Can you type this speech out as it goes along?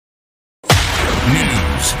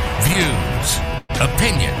News, views,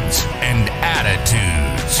 opinions, and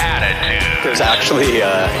attitudes. There's actually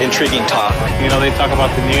intriguing talk. You know, they talk about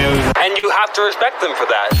the news. And you have to respect them for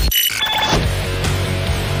that.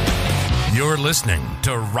 You're listening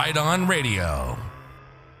to Right On Radio.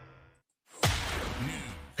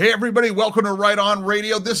 Hey everybody, welcome to Right On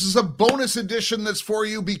Radio. This is a bonus edition that's for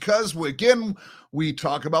you because, again, we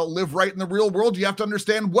talk about live right in the real world. You have to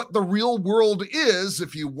understand what the real world is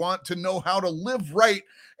if you want to know how to live right.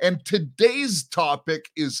 And today's topic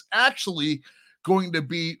is actually going to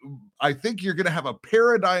be, I think you're going to have a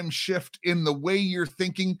paradigm shift in the way you're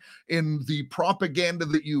thinking, in the propaganda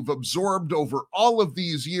that you've absorbed over all of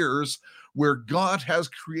these years, where God has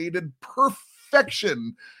created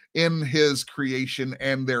perfection in his creation,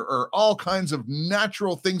 and there are all kinds of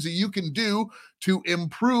natural things that you can do to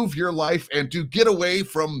improve your life and to get away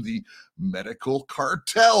from the medical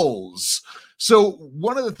cartels. So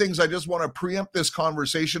one of the things I just want to preempt this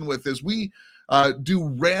conversation with is we do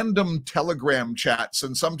random Telegram chats,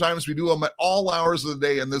 and sometimes we do them at all hours of the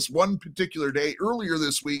day. And this one particular day earlier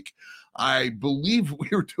this week, I believe we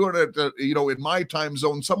were doing it, in my time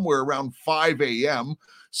zone, somewhere around 5 a.m.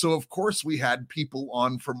 So, of course, we had people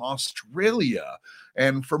on from Australia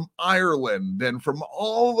and from Ireland and from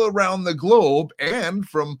all around the globe and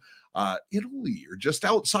from Italy or just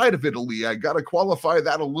outside of Italy. I got to qualify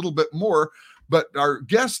that a little bit more. But our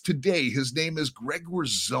guest today, his name is Gregor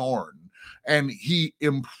Zorn, and he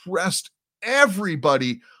impressed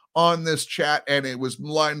everybody on this chat, and it was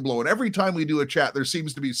mind-blowing. Every time we do a chat, there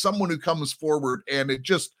seems to be someone who comes forward, and it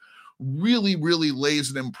just really, really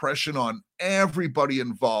lays an impression on everybody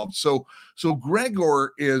involved. So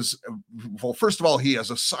Gregor is, well, first of all, he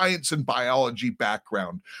has a science and biology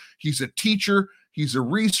background. He's a teacher, he's a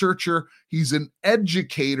researcher, he's an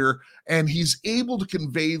educator, and he's able to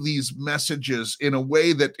convey these messages in a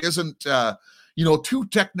way that isn't, too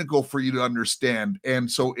technical for you to understand.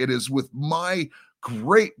 And so it is with my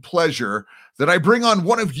great pleasure that I bring on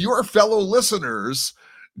one of your fellow listeners,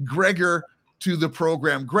 Gregor, to the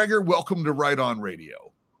program. Gregor, welcome to Right On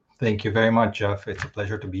Radio. Thank you very much, Jeff. It's a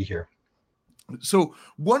pleasure to be here. So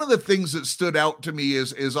one of the things that stood out to me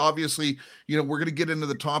is obviously, we're going to get into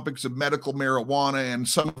the topics of medical marijuana and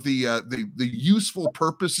some of the useful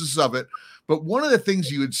purposes of it. But one of the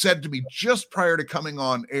things you had said to me just prior to coming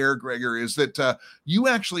on air, Gregor, is that you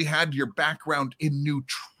actually had your background in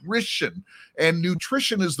nutrition, and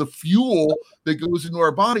nutrition is the fuel that goes into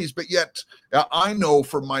our bodies. But yet I know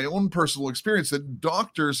from my own personal experience that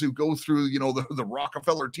doctors who go through, the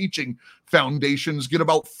Rockefeller Teaching Foundations get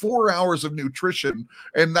about 4 hours of nutrition.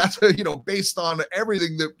 And that's, based on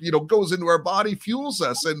everything that, goes into our body, fuels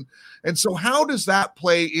us. And so how does that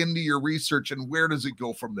play into your research, and where does it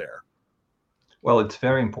go from there? Well, it's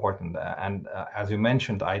very important. As you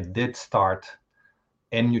mentioned, I did start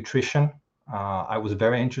in nutrition. I was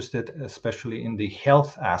very interested, especially in the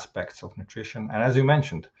health aspects of nutrition. And as you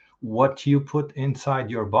mentioned, what you put inside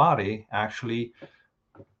your body actually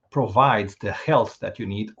provides the health that you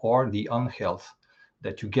need or the unhealth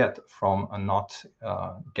that you get from not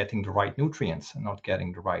getting the right nutrients and not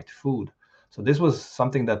getting the right food. So this was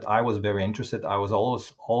something that I was very interested. I was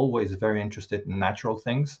always very interested in natural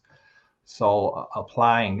things. So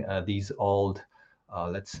applying these old,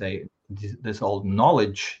 this old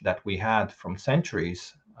knowledge that we had from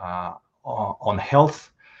centuries on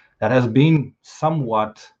health that has been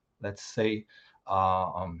somewhat,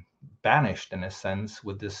 banished in a sense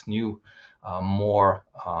with this new, more,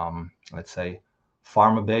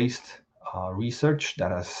 pharma-based research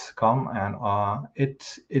that has come. And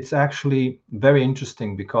it's actually very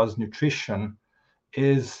interesting because nutrition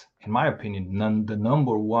is, in my opinion, the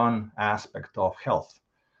number one aspect of health.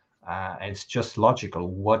 It's just logical.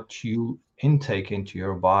 What you intake into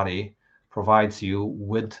your body provides you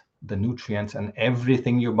with the nutrients and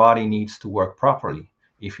everything your body needs to work properly.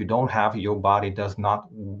 If you don't have, your body does not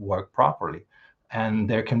work properly. And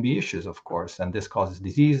there can be issues, of course, and this causes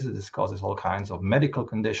diseases, this causes all kinds of medical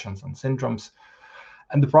conditions and syndromes.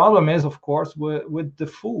 And the problem is, of course, with the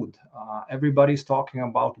food. Everybody's talking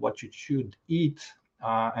about what you should eat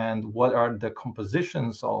and what are the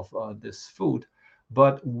compositions of this food.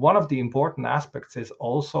 But one of the important aspects is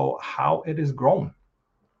also how it is grown.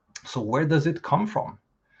 So where does it come from?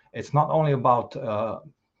 It's not only about,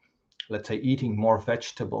 eating more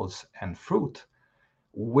vegetables and fruit.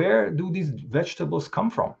 Where do these vegetables come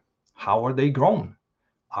from? How are they grown?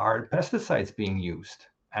 Are pesticides being used?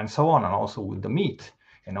 And so on. And also with the meat.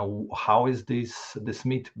 How is this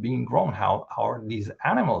meat being grown? How are these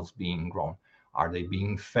animals being grown? Are they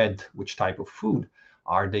being fed which type of food?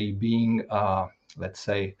 Are they being,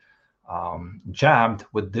 jabbed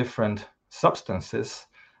with different substances?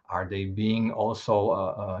 Are they being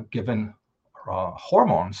also given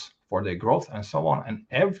hormones for their growth and so on? And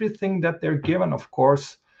everything that they're given, of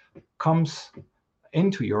course, comes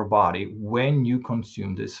into your body when you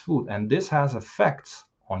consume this food, and this has effects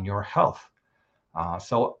on your health.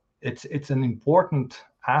 So it's an important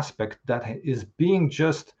aspect that is being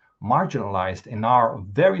just marginalized in our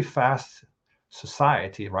very fast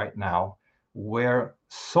society right now, where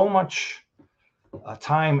so much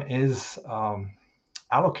time is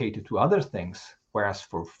allocated to other things, whereas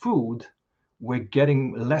for food, we're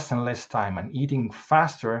getting less and less time and eating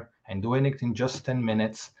faster and doing it in just 10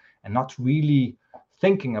 minutes and not really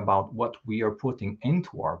thinking about what we are putting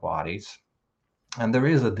into our bodies. And there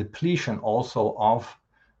is a depletion also of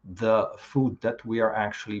the food that we are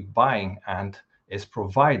actually buying and is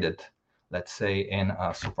provided, let's say, in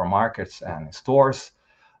supermarkets and stores,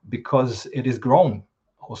 because it is grown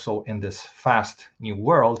also in this fast new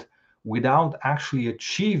world without actually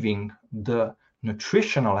achieving the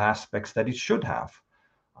nutritional aspects that it should have.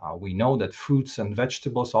 We know that fruits and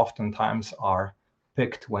vegetables oftentimes are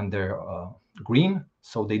picked when they're green,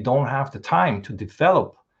 so they don't have the time to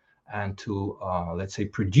develop and to, let's say,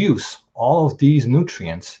 produce all of these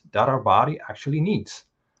nutrients that our body actually needs.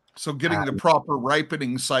 So getting the proper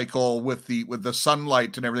ripening cycle with the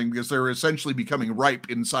sunlight and everything, because they're essentially becoming ripe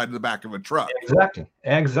inside the back of a truck.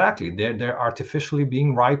 Exactly. They're artificially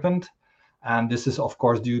being ripened. And this is, of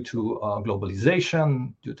course, due to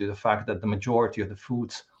globalization, due to the fact that the majority of the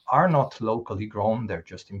foods are not locally grown, they're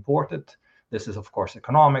just imported. This is, of course,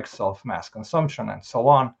 economics of mass consumption and so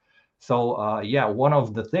on. So, one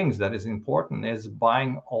of the things that is important is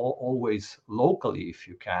buying always locally, if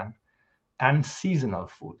you can, and seasonal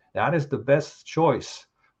food. That is the best choice,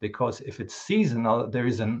 because if it's seasonal, there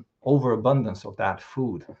is an overabundance of that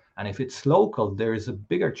food. And if it's local, there is a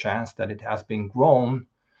bigger chance that it has been grown,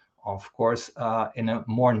 of course, in a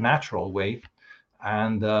more natural way.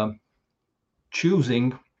 And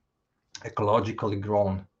choosing ecologically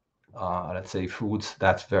grown, let's say, foods,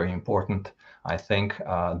 that's very important. I think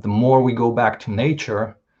the more we go back to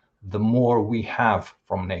nature, the more we have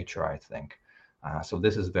from nature, I think. So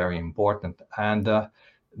this is very important. And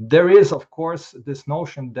there is, of course, this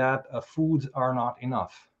notion that foods are not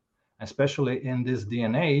enough, especially in this day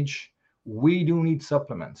and age. We do need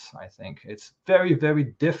supplements. I think it's very, very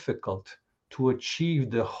difficult to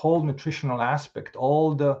achieve the whole nutritional aspect,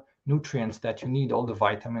 all the nutrients that you need, all the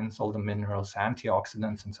vitamins, all the minerals,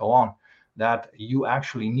 antioxidants, and so on, that you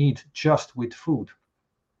actually need just with food.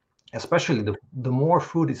 Especially the more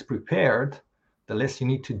food is prepared, the less you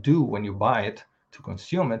need to do when you buy it to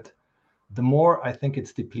consume it, the more I think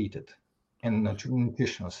it's depleted in a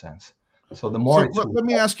nutritional sense. So the more. So let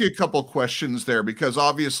me ask you a couple questions there, because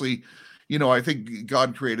obviously, I think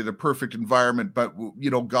God created a perfect environment, but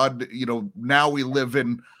God, now we live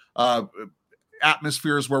in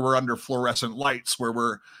atmospheres where we're under fluorescent lights, where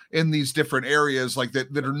we're in these different areas like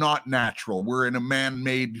that are not natural. We're in a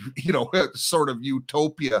man-made, sort of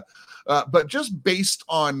utopia. But just based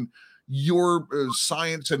on your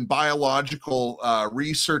science and biological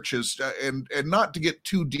researches, and not to get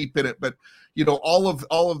too deep in it, but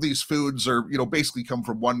all of these foods are basically come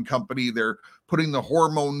from one company. They're putting the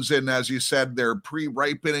hormones in, as you said, they're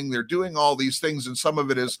pre-ripening, they're doing all these things, and some of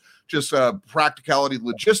it is just practicality,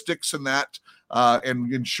 logistics, and that,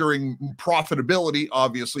 and ensuring profitability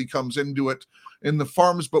obviously comes into it in the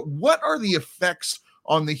farms. But what are the effects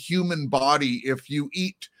on the human body if you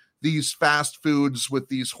eat these fast foods with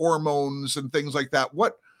these hormones and things like that?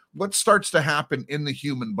 What starts to happen in the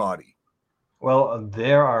human body? Well,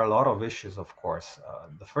 there are a lot of issues, of course.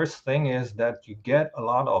 The first thing is that you get a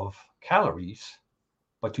lot of calories,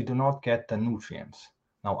 but you do not get the nutrients.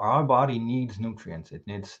 Now, our body needs nutrients. It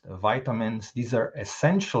needs the vitamins. These are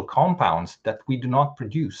essential compounds that we do not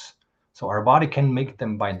produce. So our body can make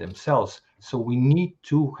them by themselves. So we need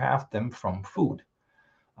to have them from food.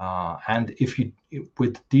 And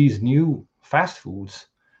with these new fast foods,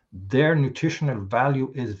 their nutritional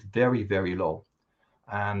value is very, very low.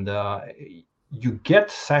 And you get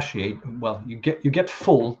satiated. Well, you get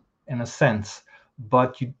full in a sense,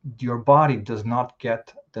 but your body does not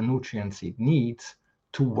get the nutrients it needs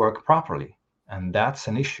to work properly, and that's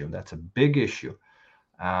an issue. That's a big issue.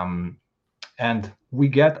 And we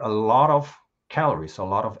get a lot of calories, a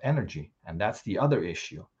lot of energy, and that's the other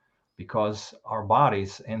issue, because our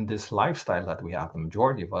bodies in this lifestyle that we have, the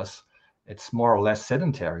majority of us, it's more or less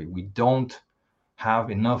sedentary. We don't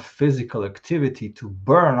have enough physical activity to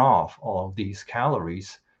burn off all of these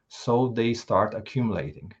calories, so they start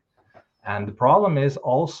accumulating. And the problem is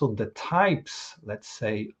also the types, let's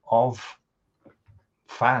say, of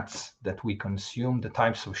fats that we consume, the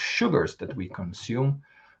types of sugars that we consume.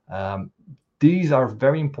 These are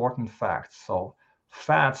very important facts. So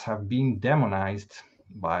fats have been demonized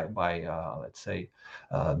by let's say,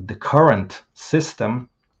 the current system,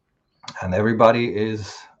 and everybody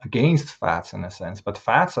is against fats in a sense. But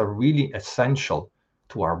fats are really essential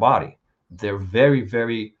to our body. They're very,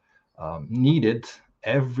 very needed.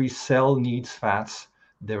 Every cell needs fats.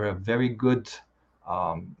 They're a very good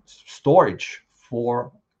storage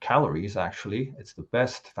for calories. Actually, it's the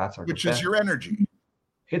best. Fats are which the is best. your energy.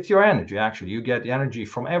 It's your energy. Actually, you get the energy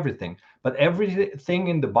from everything, but everything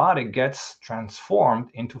in the body gets transformed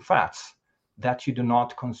into fats that you do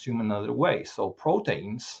not consume another way. So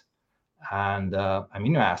proteins and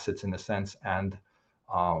amino acids, in a sense, and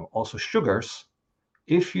also sugars,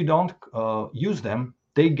 if you don't use them,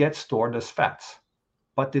 they get stored as fats,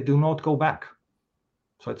 but they do not go back.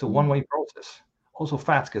 So it's a one-way process. Also,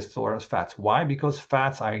 fats get stored as fats. Why? Because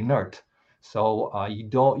fats are inert. So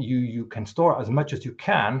you can store as much as you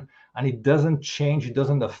can, and it doesn't change. It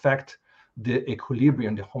doesn't affect the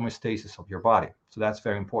equilibrium, the homeostasis of your body. So that's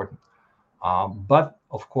very important. But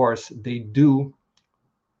of course, they do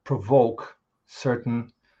provoke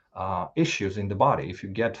certain issues in the body. If you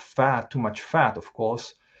get too much fat, of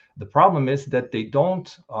course, the problem is that they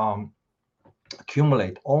don't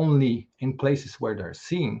accumulate only in places where they're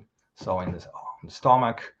seen, so in the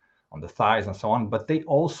stomach, on the thighs, and so on, but they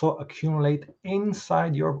also accumulate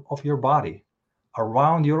inside of your body,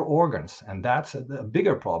 around your organs. And that's a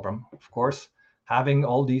bigger problem, of course. Having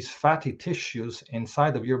all these fatty tissues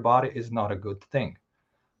inside of your body is not a good thing.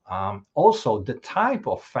 Also, the type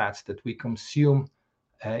of fats that we consume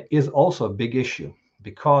is also a big issue,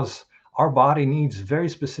 because our body needs very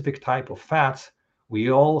specific type of fats. We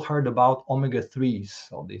all heard about omega-3s,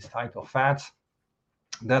 so these type of fats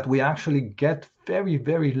that we actually get very,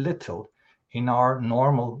 very little in our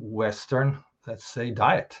normal Western, let's say,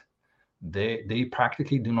 diet. They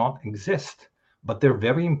practically do not exist, but they're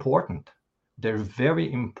very important. They're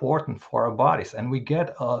very important for our bodies. And we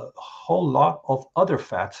get a whole lot of other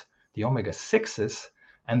fats, the omega-6s,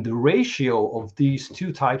 and the ratio of these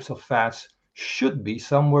two types of fats should be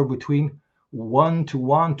somewhere between 1:1 to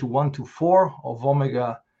 1:4 of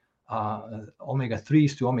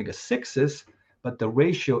omega-3s to omega-6s. But the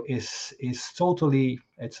ratio is totally,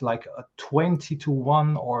 it's like a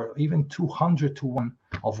 20:1 or even 200:1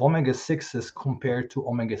 of omega-6s compared to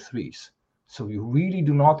omega-3s. So you really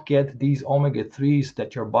do not get these omega-3s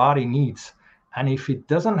that your body needs. And if it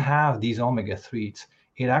doesn't have these omega-3s,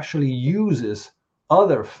 it actually uses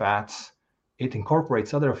other fats. It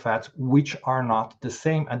incorporates other fats which are not the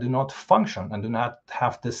same and do not function and do not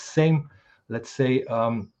have the same, let's say,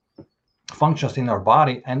 functions in our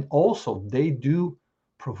body. And also they do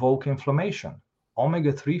provoke inflammation.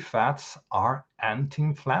 Omega-3 fats are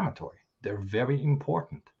anti-inflammatory. They're very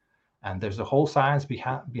important. And there's a whole science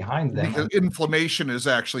behind them. Because inflammation is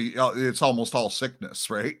actually, it's almost all sickness,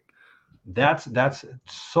 right? That's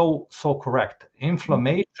so correct.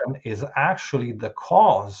 Inflammation is actually the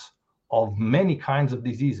cause of many kinds of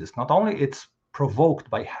diseases. Not only it's provoked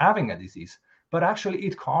by having a disease, but actually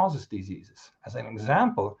it causes diseases. As an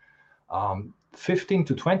example, 15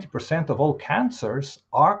 to 20% of all cancers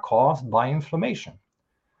are caused by inflammation.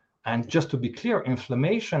 And just to be clear,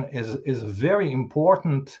 inflammation is a very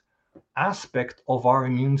important aspect of our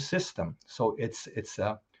immune system. So it's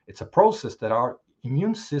a process that our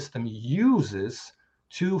immune system uses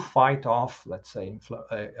to fight off, let's say,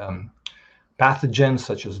 pathogens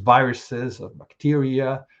such as viruses or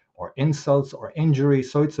bacteria or insults or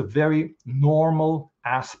injuries. So it's a very normal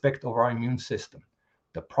aspect of our immune system.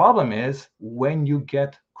 The problem is when you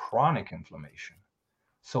get chronic inflammation.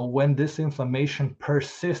 So when this inflammation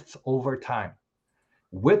persists over time.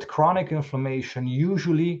 With chronic inflammation,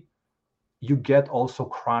 usually you get also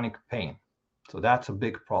chronic pain. So that's a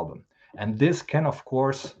big problem. And this can, of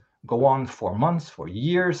course, go on for months, for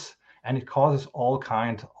years, and it causes all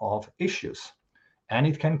kinds of issues. And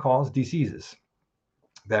it can cause diseases,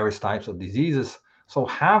 various types of diseases. So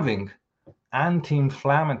having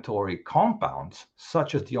anti-inflammatory compounds,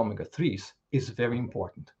 such as the omega-3s, is very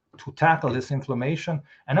important to tackle this inflammation.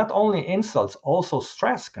 And not only insults, also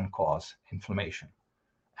stress can cause inflammation.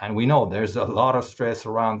 And we know there's a lot of stress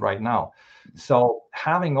around right now. So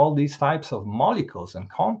having all these types of molecules and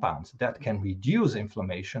compounds that can reduce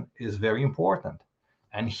inflammation is very important.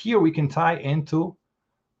 And here we can tie into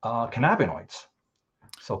cannabinoids.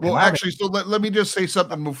 So actually, so let me just say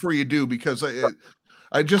something before you do, because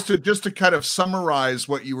I just to kind of summarize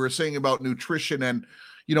what you were saying about nutrition, and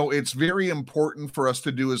it's very important for us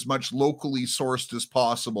to do as much locally sourced as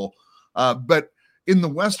possible. But in the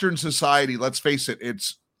Western society, let's face it,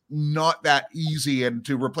 it's not that easy, and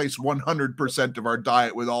to replace 100% of our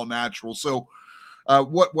diet with all natural. So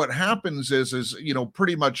what happens is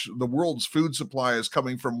pretty much the world's food supply is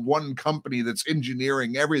coming from one company that's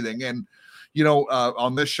engineering everything. And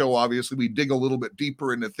on this show, obviously, we dig a little bit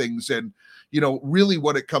deeper into things, and really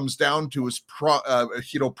what it comes down to is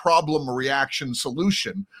problem, reaction,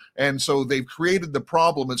 solution. And so they've created the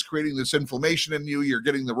problem. It's creating this inflammation in you. You're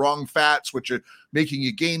getting the wrong fats, which are making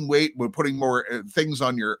you gain weight. We're putting more things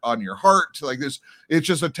on your heart like this. It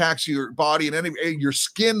just attacks your body, and your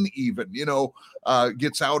skin even,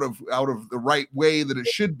 gets out of the right way that it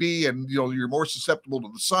should be. And, you're more susceptible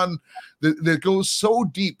to the sun. That goes so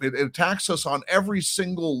deep. It attacks us on every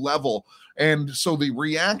single level. And so the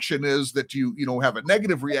reaction is that you have a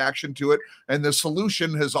negative reaction to it. And the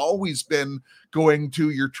solution has always been going to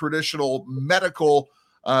your traditional medical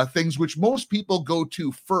things, which most people go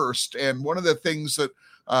to first. And one of the things that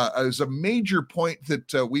is a major point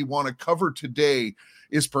that we want to cover today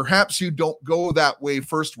is perhaps you don't go that way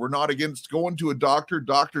first. We're not against going to a doctor.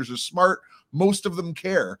 Doctors are smart. Most of them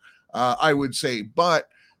care, I would say. But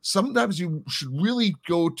sometimes you should really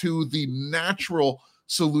go to the natural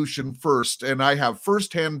solution first. And I have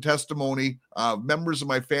firsthand testimony of members of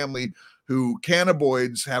my family who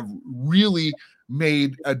cannabinoids have really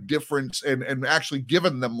made a difference and actually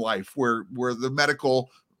given them life where the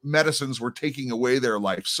medical medicines were taking away their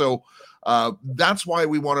life. So that's why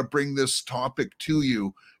we want to bring this topic to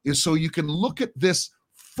you, is so you can look at this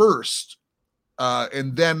first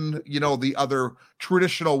and then, the other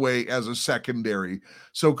traditional way as a secondary.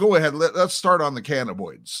 So go ahead. Let's start on the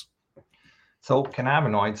cannabinoids. So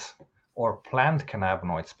cannabinoids, or plant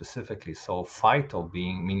cannabinoids specifically, so phyto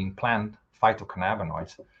meaning plant,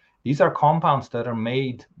 phytocannabinoids, these are compounds that are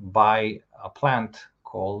made by a plant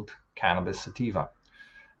called Cannabis sativa.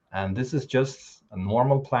 And this is just a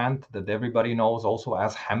normal plant that everybody knows also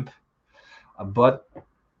as hemp. But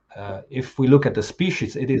if we look at the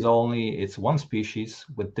species, it's one species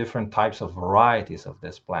with different types of varieties of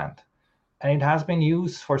this plant. And it has been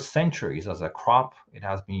used for centuries as a crop. It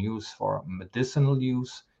has been used for medicinal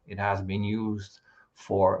use. It has been used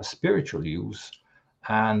for spiritual use.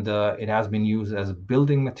 And it has been used as a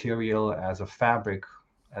building material, as a fabric,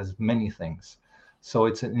 as many things. So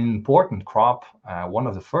it's an important crop, one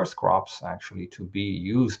of the first crops actually to be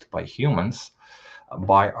used by humans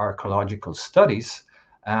by archaeological studies.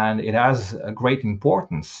 And it has a great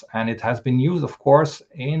importance. And it has been used, of course,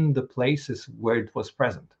 in the places where it was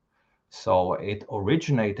present. So it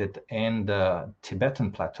originated in the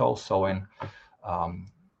Tibetan plateau, so in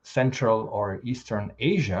Central or Eastern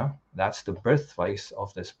Asia. That's the birthplace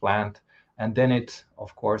of this plant. And then it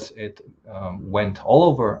went all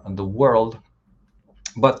over the world.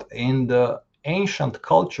 But in the ancient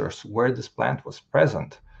cultures where this plant was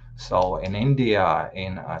present, so in India,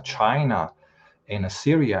 in China, in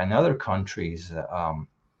Assyria, and other countries,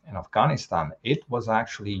 in Afghanistan, it was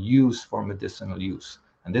actually used for medicinal use.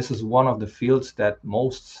 And this is one of the fields that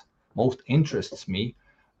most interests me,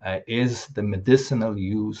 is the medicinal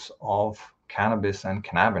use of cannabis and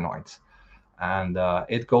cannabinoids. And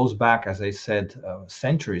it goes back, as I said,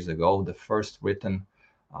 centuries ago. The first written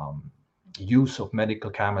use of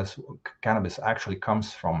medical cannabis actually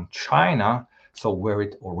comes from China, so where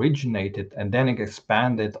it originated, and then it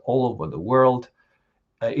expanded all over the world.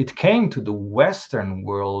 It came to the Western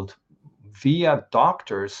world via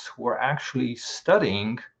doctors who were actually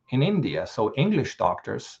studying in India. So English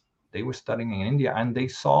doctors, they were studying in India, and they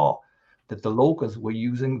saw that the locals were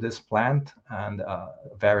using this plant and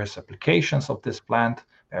various applications of this plant,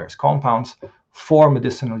 various compounds, for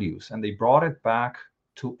medicinal use. And they brought it back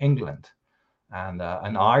to England. And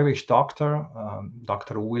an Irish doctor,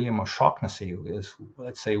 Dr. William O'Shaughnessy, who is,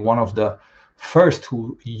 let's say, one of the first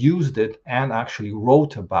who used it and actually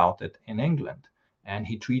wrote about it in England. And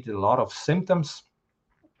he treated a lot of symptoms.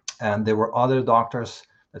 And there were other doctors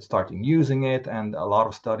that started using it, and a lot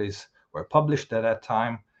of studies were published at that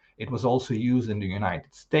time. It was also used in the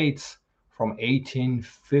United States from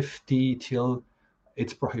 1850 till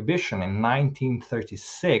its prohibition in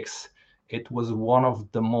 1936. It was one of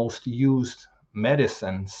the most used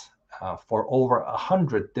medicines for over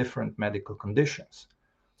 100 different medical conditions.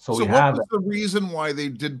 So what was the reason why they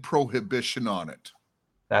did prohibition on it?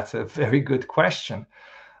 That's a very good question.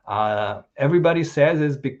 Everybody says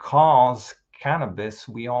it's because cannabis,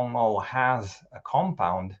 we all know, has a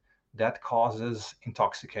compound that causes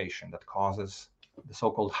intoxication, that causes the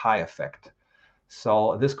so-called high effect.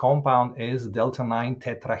 So this compound is delta-9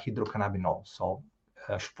 tetrahydrocannabinol. So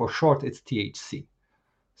for short, it's THC.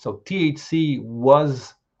 So THC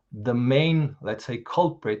was the main, let's say,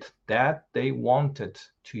 culprit that they wanted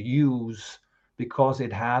to use because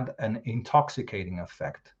it had an intoxicating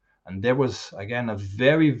effect. And there was, again, a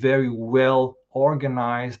very, very well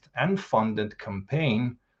organized and funded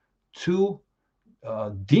campaign to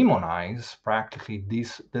demonize practically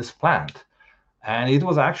this plant. And it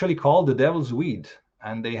was actually called the devil's weed.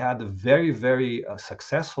 And they had a very, very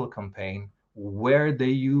successful campaign where they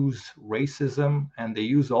use racism and they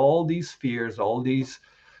use all these fears, all these,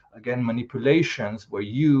 again, manipulations were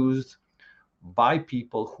used by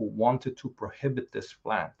people who wanted to prohibit this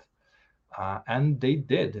plant. And they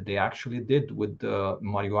did. They actually did. With the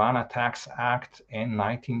Marijuana Tax Act in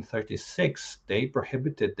 1936, they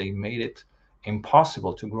prohibited, they made it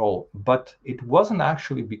impossible to grow. But it wasn't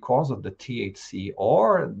actually because of the THC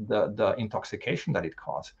or the intoxication that it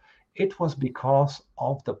caused. It was because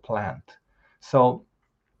of the plant. So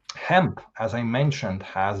hemp, as I mentioned,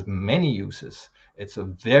 has many uses. It's a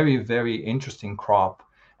very, very interesting crop,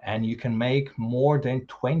 and you can make more than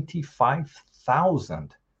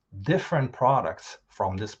 25,000 different products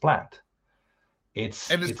from this plant. It's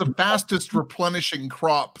the fastest replenishing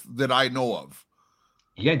crop that I know of.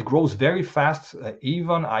 Yeah, it grows very fast.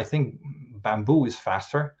 Even I think bamboo is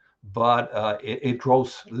faster, but it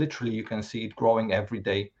grows literally. You can see it growing every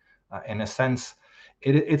day. In a sense,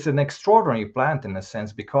 it's an extraordinary plant in a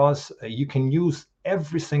sense because you can use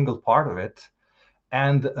every single part of it,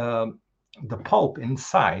 and the pulp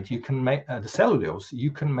inside you can make the cellulose.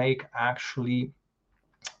 You can make actually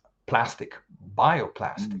plastic,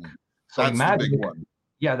 bioplastic. So that's imagine, the big one.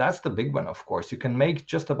 Yeah, that's the big one, of course. You can make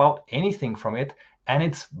just about anything from it, and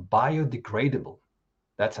it's biodegradable.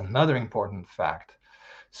 That's another important fact.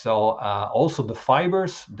 So also the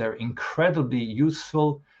fibers, they're incredibly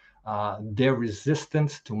useful. They're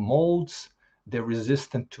resistant to molds. They're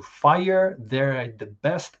resistant to fire. They're the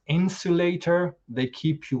best insulator. They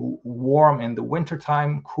keep you warm in the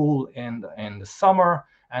wintertime, cool in the summer.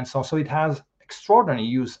 And so it has extraordinary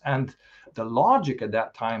use. And the logic at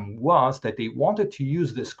that time was that they wanted to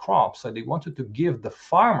use this crop. So they wanted to give the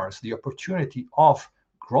farmers the opportunity of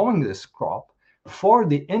growing this crop for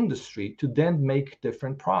the industry to then make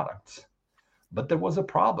different products. But there was a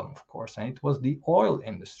problem, of course, and it was the oil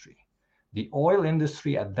industry. The oil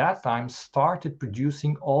industry at that time started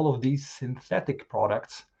producing all of these synthetic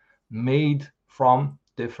products made from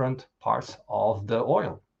different parts of the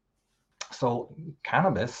oil. So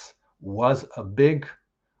cannabis was a big,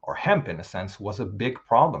 or hemp in a sense, was a big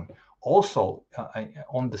problem. Also,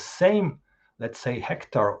 on the same, let's say,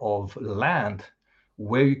 hectare of land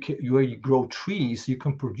where you grow trees, you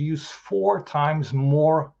can produce 4 times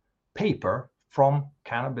more paper from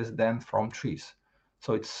cannabis than from trees.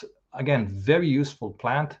 So it's, again, very useful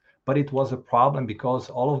plant, but it was a problem because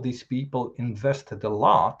all of these people invested a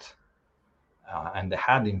lot and they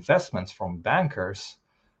had investments from bankers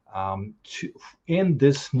in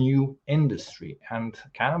this new industry. And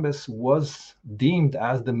cannabis was deemed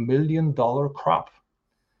as the $1 million crop.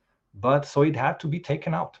 But so it had to be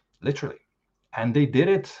taken out, literally. And they did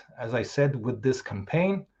it, as I said, with this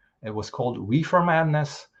campaign. It was called Reefer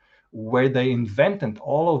Madness, where they invented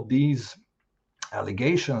all of these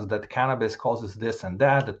allegations that cannabis causes this and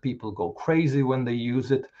that people go crazy when they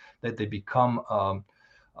use it, that they become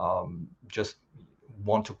just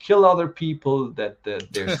want to kill other people, that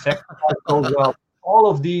their sex goes up, all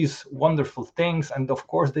of these wonderful things. And of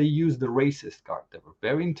course, they used the racist card. They were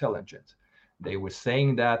very intelligent. They were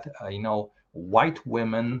saying that, white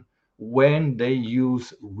women, when they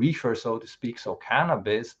use reefer, so to speak, so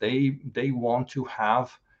cannabis, they want to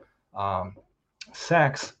have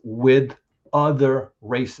sex with other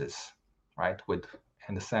races, right?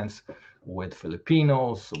 In the sense, with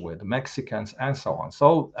Filipinos, with Mexicans, and so on.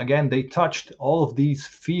 So again, they touched all of these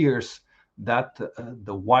fears that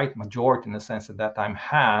the white majority, in a sense, at that time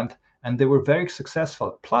had, and they were very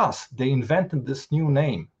successful. Plus, they invented this new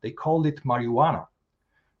name. They called it marijuana.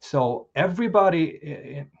 So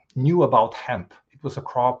everybody knew about hemp. It was a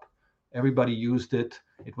crop. Everybody used it.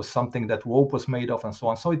 It was something that rope was made of and so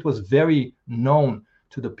on. So it was very known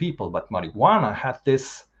to the people. But marijuana had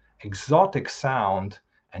this exotic sound,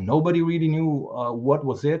 and nobody really knew what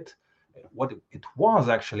it was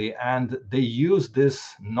actually. And they used this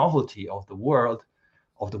novelty of the word,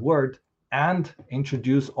 and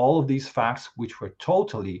introduced all of these facts which were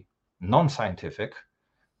totally non-scientific,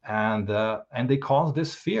 and they caused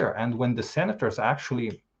this fear. And when the senators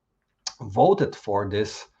actually voted for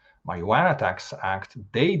this Marijuana Tax Act,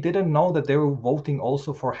 they didn't know that they were voting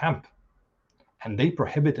also for hemp, and they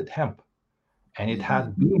prohibited hemp. And it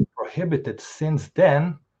had been prohibited since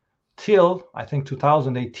then till, I think,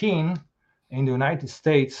 2018 in the United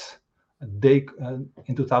States. they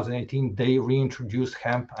in 2018 they reintroduced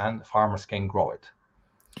hemp and farmers can grow it.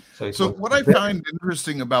 So what I find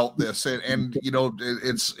interesting about this, and you know,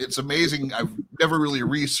 it's amazing. I've never really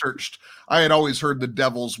researched. I had always heard the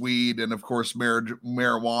devil's weed and of course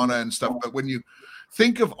marijuana and stuff. But when you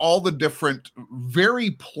think of all the different,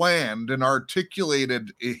 very planned and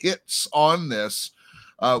articulated hits on this,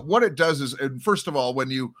 what it does is, and first of all, when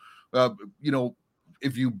you, you know,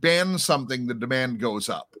 if you ban something, the demand goes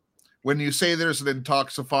up. When you say there's an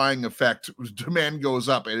intoxifying effect, demand goes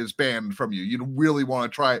up. It is banned from you. You really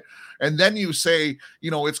want to try it. And then you say, you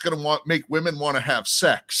know, it's going to make women want to have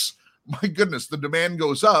sex. My goodness, the demand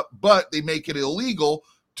goes up, but they make it illegal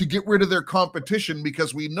to get rid of their competition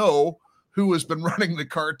because we know who has been running the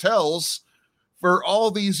cartels for all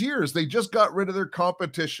these years. They just got rid of their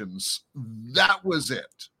competitions. That was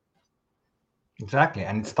it. Exactly.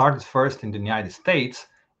 And it started first in the United States.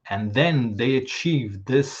 And then they achieved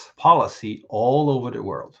this policy all over the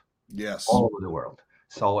world. Yes. All over the world.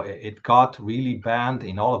 So it got really banned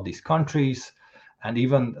in all of these countries. And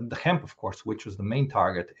even the hemp, of course, which was the main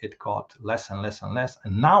target, it got less and less and less.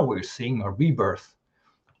 And now we're seeing a rebirth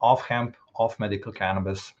of hemp, of medical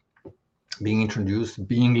cannabis being introduced,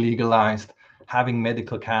 being legalized, having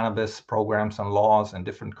medical cannabis programs and laws in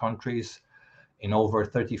different countries. In over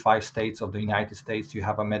 35 states of the United States, you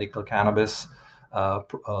have a medical cannabis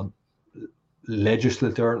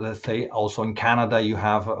legislator, let's say. Also in Canada, you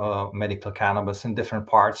have medical cannabis. In different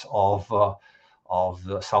parts of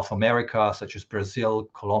South America, such as Brazil,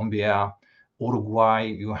 Colombia, Uruguay,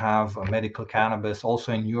 you have medical cannabis.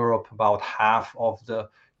 Also in Europe, about half of the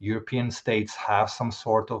European states have some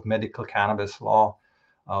sort of medical cannabis law,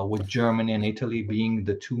 with Germany and Italy being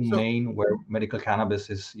the two main where medical cannabis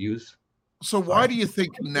is used. So why do you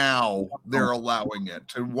think now they're allowing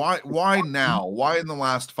it? And why now? Why in the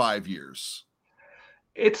last 5 years?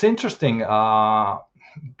 It's interesting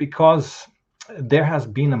because there has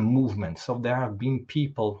been a movement. So there have been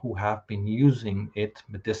people who have been using it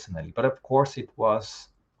medicinally, but of course it was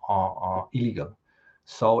illegal.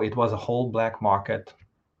 So it was a whole black market,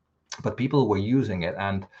 but people were using it.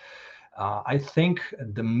 And I think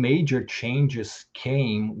the major changes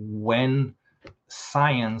came when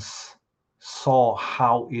science saw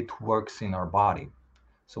how it works in our body.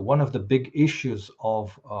 So one of the big issues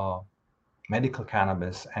of medical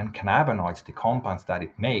cannabis and cannabinoids, the compounds that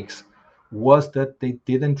it makes, was that they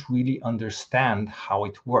didn't really understand how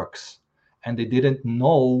it works. And they didn't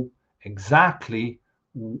know exactly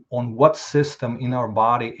on what system in our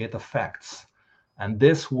body it affects. And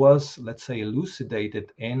this was, let's say,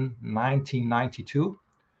 elucidated in 1992,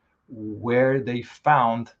 where they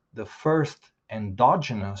found the first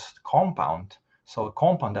endogenous compound, so a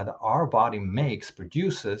compound that our body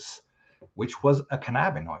produces, which was a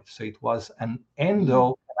cannabinoid. So it was an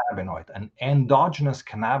endocannabinoid, an endogenous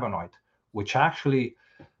cannabinoid, which actually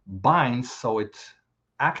binds, so it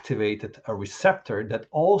activated a receptor that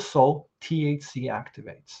also THC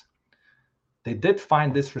activates. They did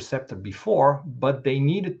find this receptor before, but they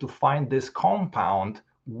needed to find this compound,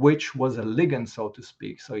 which was a ligand, so to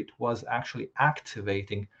speak. So it was actually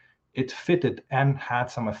activating. It fitted and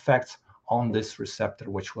had some effects on this receptor,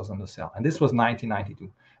 which was on the cell. And this was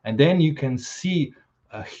 1992. And then you can see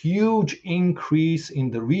a huge increase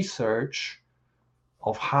in the research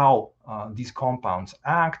of how these compounds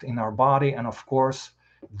act in our body. And of course,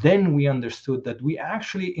 then we understood that we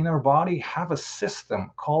actually in our body have a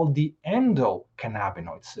system called the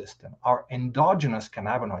endocannabinoid system, our endogenous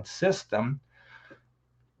cannabinoid system,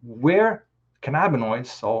 where cannabinoids,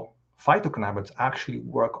 so phytocannabinoids, actually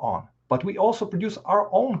work on. But we also produce our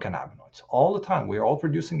own cannabinoids all the time. We're all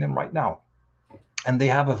producing them right now. And they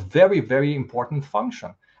have a very, very important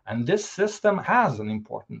function. And this system has an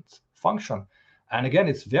important function. And again,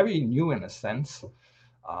 it's very new in a sense,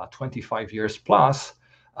 25 years plus.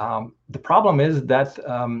 The problem is that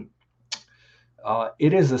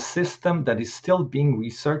it is a system that is still being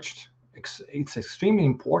researched. It's extremely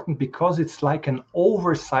important because it's like an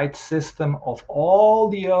oversight system of all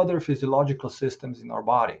the other physiological systems in our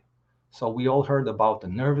body. So we all heard about the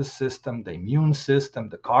nervous system, the immune system,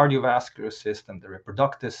 the cardiovascular system, the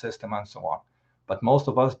reproductive system, and so on. But most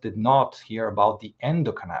of us did not hear about the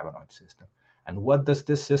endocannabinoid system. And what does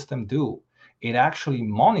this system do? It actually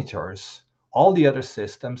monitors all the other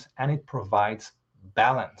systems and it provides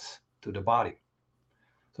balance to the body.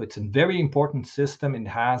 So it's a very important system. It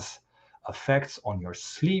has effects on your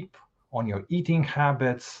sleep, on your eating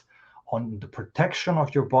habits, on the protection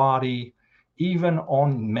of your body, even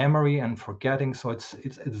on memory and forgetting. So it's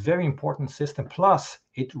a very important system. Plus,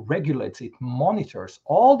 it regulates, it monitors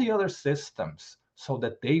all the other systems so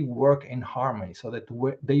that they work in harmony, so that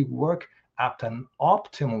they work at an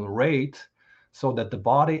optimal rate, so that the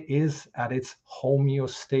body is at its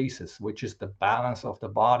homeostasis, which is the balance of the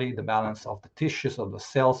body, the balance of the tissues, of the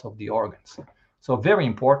cells, of the organs. So very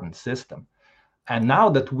important system. And now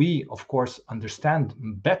that we, of course, understand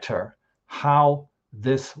better how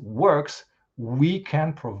this works, we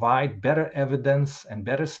can provide better evidence and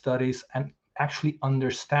better studies and actually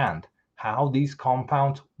understand how these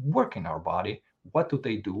compounds work in our body, what do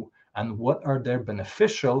they do, and what are their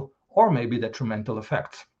beneficial or maybe detrimental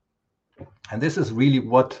effects. And this is really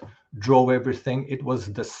what drove everything. It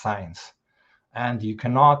was the science. And you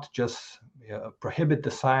cannot just prohibit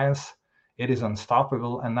the science. It is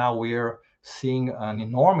unstoppable. And now we're seeing an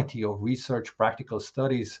enormity of research, practical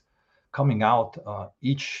studies coming out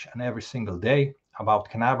each and every single day about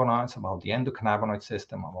cannabinoids, about the endocannabinoid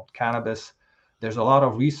system, about cannabis. There's a lot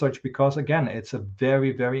of research because, again, it's a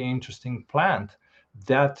very, very interesting plant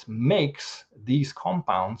that makes these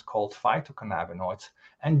compounds called phytocannabinoids.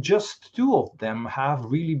 And just two of them have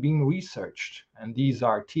really been researched. And these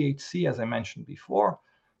are THC, as I mentioned before,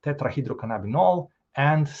 tetrahydrocannabinol,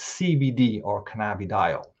 and CBD or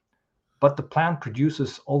cannabidiol. But the plant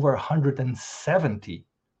produces over 170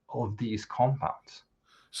 of these compounds.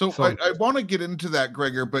 So I want to get into that,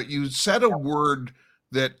 Gregor, but you said a word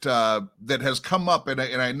that that has come up, and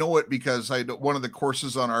I know it because one of the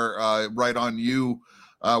courses on our Right On You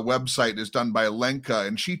website is done by Lenka,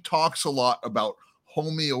 and she talks a lot about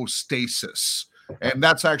homeostasis, and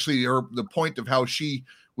that's actually the point of how she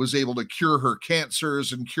was able to cure her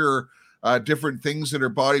cancers and cure different things in her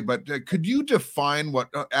body. But could you define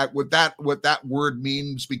what that word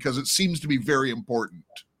means, because it seems to be very important?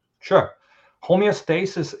 Sure.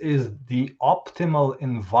 Homeostasis is the optimal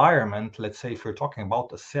environment, let's say if we're talking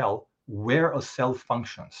about a cell, where a cell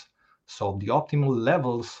functions. So the optimal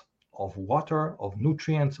levels of water, of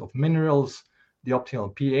nutrients, of minerals, the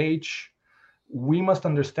optimal pH. We must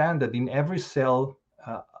understand that in every cell,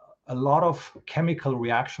 a lot of chemical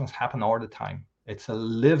reactions happen all the time. It's a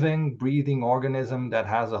living, breathing organism that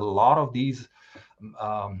has a lot of these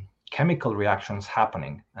chemical reactions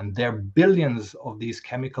happening, and there are billions of these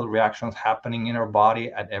chemical reactions happening in our body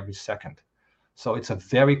at every second. So it's a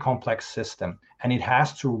very complex system, and it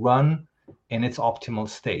has to run in its optimal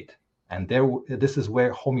state. And this is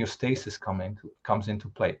where homeostasis comes into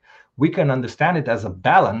play. We can understand it as a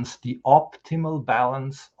balance, the optimal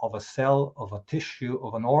balance of a cell, of a tissue,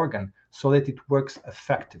 of an organ, so that it works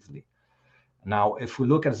effectively. Now, if we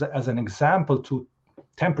look as an example to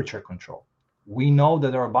temperature control, we know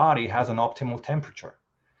that our body has an optimal temperature.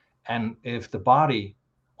 And if the body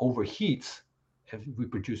overheats, if we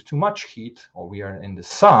produce too much heat or we are in the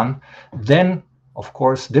sun, then of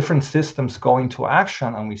course different systems go into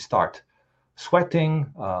action and we start sweating,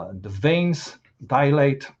 the veins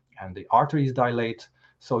dilate and the arteries dilate.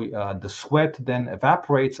 So the sweat then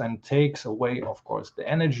evaporates and takes away, of course, the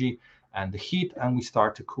energy and the heat, and we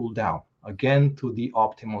start to cool down again to the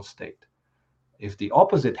optimal state. If the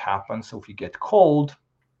opposite happens, so if you get cold,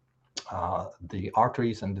 the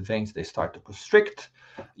arteries and the veins, they start to constrict,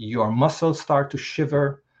 your muscles start to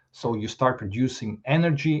shiver, so you start producing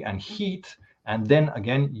energy and heat, and then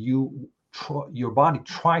again, your body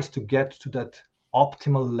tries to get to that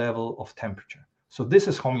optimal level of temperature. So this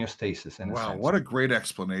is homeostasis in a sense. Wow, what a great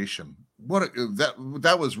explanation.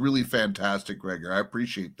 That was really fantastic, Gregor. I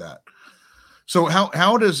appreciate that. So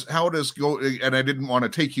how does go, and I didn't want to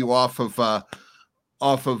take you off of the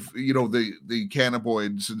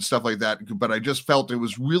cannabinoids and stuff like that, but I just felt it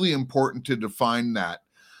was really important to define that.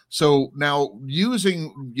 So now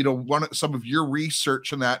using some of your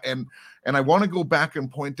research on that, and I want to go back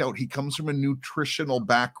and point out he comes from a nutritional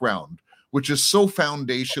background, which is so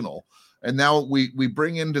foundational. And now we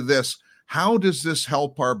bring into this, how does this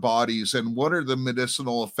help our bodies, and what are the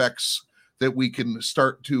medicinal effects that we can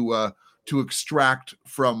start to extract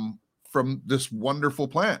from this wonderful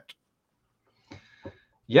plant?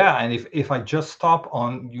 Yeah, and if I just stop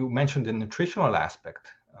on, you mentioned the nutritional aspect,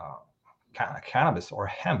 cannabis or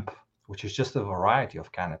hemp, which is just a variety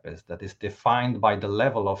of cannabis that is defined by the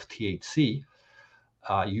level of THC.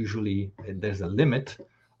 Usually there's a limit,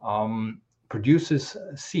 produces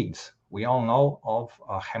seeds. We all know of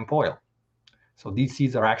hemp oil. So these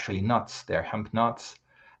seeds are actually nuts. They're hemp nuts.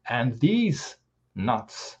 And these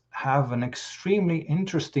nuts have an extremely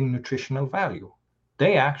interesting nutritional value.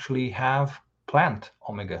 They actually have plant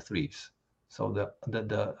omega-3s. So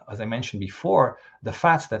the as I mentioned before, the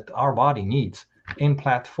fats that our body needs in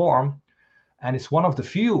plant form, and it's one of the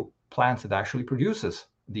few plants that actually produces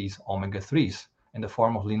these omega-3s in the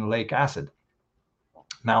form of linoleic acid.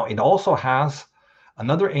 Now, it also has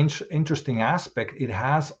Another interesting aspect, it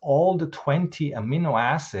has all the 20 amino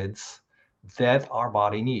acids that our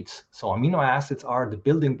body needs. So amino acids are the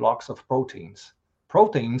building blocks of proteins.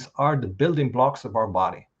 Proteins are the building blocks of our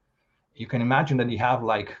body. You can imagine that you have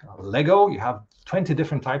like Lego, you have 20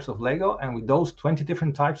 different types of Lego, and with those 20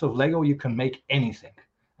 different types of Lego, you can make anything.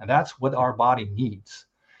 And that's what our body needs.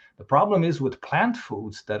 The problem is with plant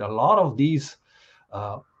foods that a lot of these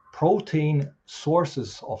protein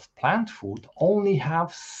sources of plant food only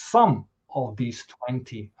have some of these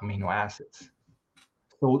 20 amino acids.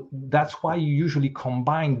 So that's why you usually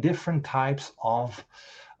combine different types of,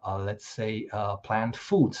 let's say, plant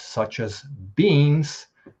foods, such as beans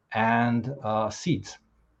and seeds.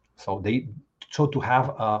 So to have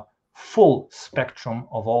a full spectrum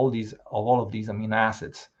of all of these amino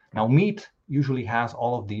acids. Now, meat usually has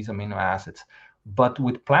all of these amino acids, but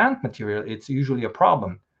with plant material, it's usually a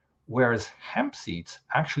problem. Whereas hemp seeds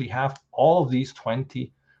actually have all of these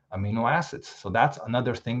 20 amino acids. So that's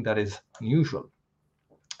another thing that is unusual.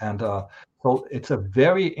 And so it's a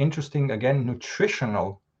very interesting, again,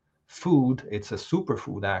 nutritional food. It's a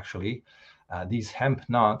superfood, actually. These hemp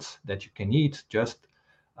nuts that you can eat. Just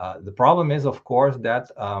the problem is, of course, that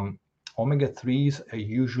omega-3s are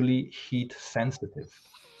usually heat sensitive.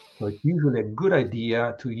 So it's usually a good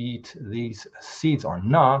idea to eat these seeds or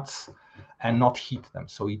nuts and not heat them.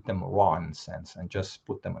 So eat them raw in a sense and just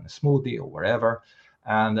put them in a smoothie or wherever.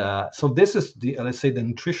 And so this is the, let's say, the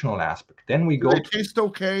nutritional aspect. Then we go. They taste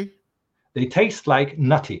okay. They taste like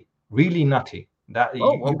nutty, really nutty. That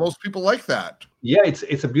most people like that. Yeah,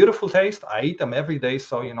 it's a beautiful taste. I eat them every day,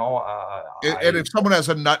 so you know. And if someone has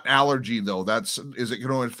a nut allergy, though, is it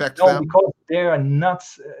going to affect them? No, them? because they are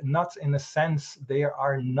nuts. Nuts in a sense, they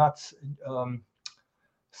are nuts.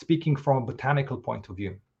 Speaking from a botanical point of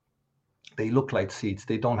view, they look like seeds.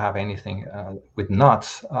 They don't have anything with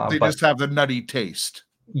nuts. They just have the nutty taste.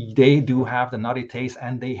 They do have the nutty taste,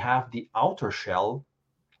 and they have the outer shell,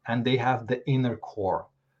 and they have the inner core.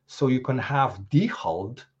 So you can have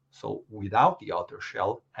dehulled, so without the outer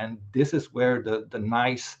shell, and this is where the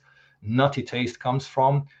nice nutty taste comes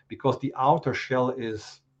from, because the outer shell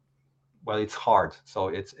is, well, it's hard. So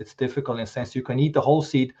it's difficult in a sense. You can eat the whole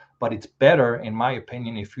seed, but it's better, in my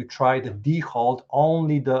opinion, if you try the dehulled,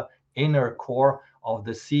 only the inner core of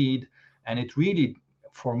the seed, and it really,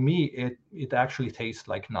 for me, it actually tastes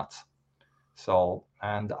like nuts. So,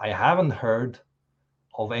 and I haven't heard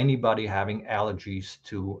of anybody having allergies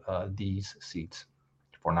to these seeds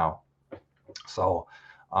for now. So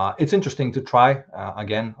it's interesting to try.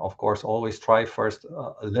 Again, of course, always try first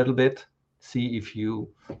a little bit, see if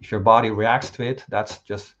your body reacts to it. That's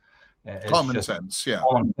just common sense, yeah.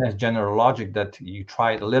 Common sense, general logic, that you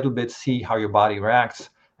try it a little bit, see how your body reacts,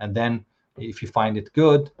 and then if you find it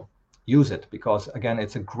good, use it, because again,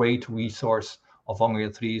 it's a great resource of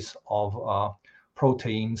omega-3s, of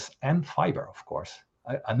proteins and fiber, of course.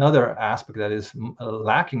 Another aspect that is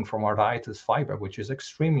lacking from our diet is fiber, which is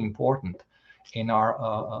extremely important in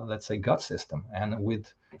our, let's say, gut system, and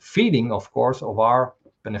with feeding, of course, of our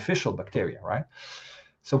beneficial bacteria, right?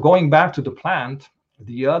 So going back to the plant,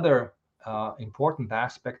 the other important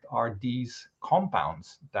aspect are these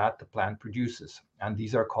compounds that the plant produces, and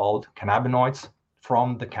these are called cannabinoids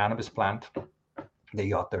from the cannabis plant. They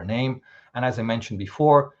got their name, and as I mentioned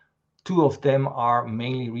before, two of them are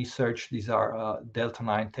mainly researched. These are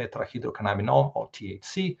delta-9 tetrahydrocannabinol, or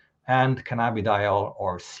THC, and cannabidiol,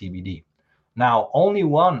 or CBD. Now, only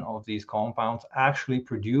one of these compounds actually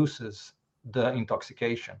produces the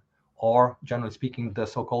intoxication, or generally speaking, the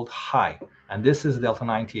so-called high, and this is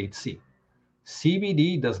delta-9 THC.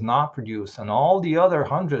 CBD does not produce, and all the other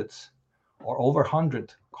hundreds or over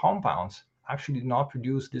 100 compounds actually do not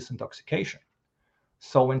produce this intoxication.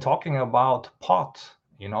 So when talking about pot,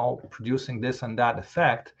 producing this and that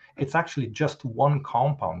effect, it's actually just one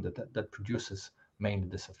compound that produces mainly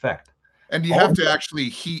this effect. And you have to actually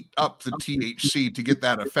heat up the THC to get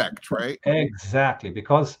that effect, right? Exactly,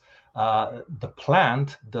 because the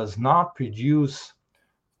plant does not produce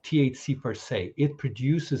THC per se. It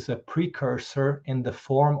produces a precursor in the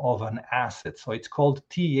form of an acid. So it's called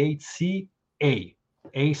THCA,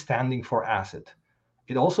 A standing for acid.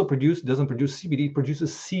 It also doesn't produce CBD, it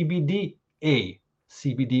produces CBDA,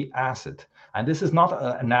 CBD acid. And this is not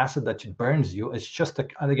an acid that it burns you. It's just,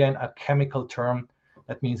 again, a chemical term.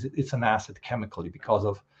 That means it's an acid chemically because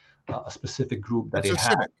of a specific group that it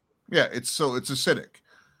has. Yeah, it's acidic.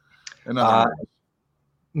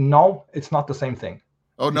 No, it's not the same thing.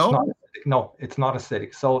 Oh, no? No, it's not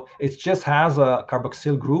acidic. So it just has a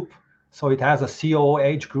carboxyl group. So it has a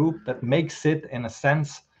COOH group that makes it, in a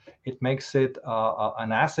sense, it makes it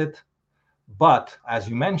an acid. But as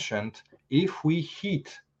you mentioned, if we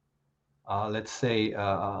heat, let's say,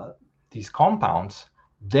 these compounds,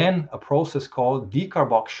 then a process called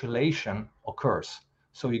decarboxylation occurs.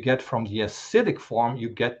 So you get from the acidic form, you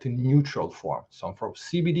get to neutral form. So from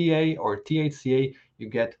CBDA or THCA, you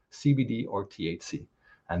get CBD or THC.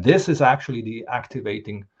 And this is actually the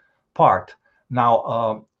activating part.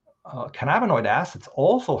 Now, cannabinoid acids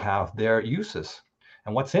also have their uses.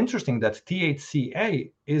 And what's interesting that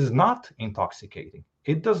THCA is not intoxicating.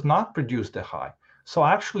 It does not produce the high. So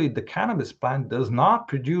actually the cannabis plant does not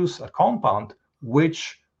produce a compound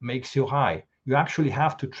which makes you high. You actually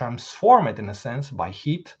have to transform it in a sense by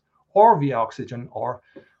heat or via oxygen or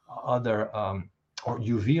other or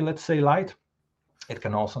UV, let's say, light. It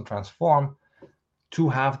can also transform to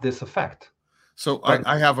have this effect. So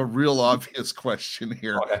I have a real obvious question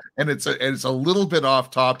here, Okay. and it's a little bit off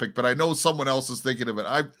topic, but I know someone else is thinking of it.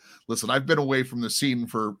 I've been away from the scene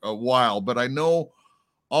for a while, but I know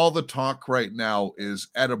all the talk right now is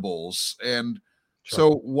edibles, and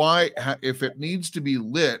so why, if it needs to be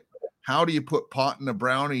lit, how do you put pot in a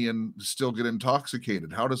brownie and still get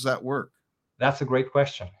intoxicated? How does that work? That's a great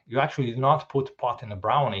question. You actually do not put pot in a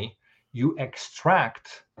brownie. You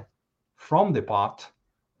extract from the pot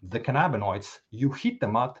the cannabinoids, you heat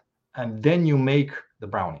them up, and then you make the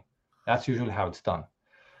brownie. That's usually how it's done.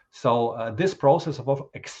 So this process of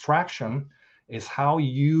extraction is how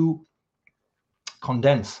you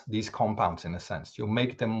condense these compounds in a sense. You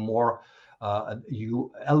make them more,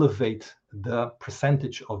 you elevate the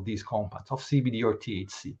percentage of these compounds, of CBD or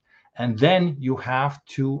THC. And then you have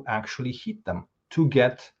to actually heat them to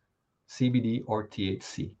get CBD or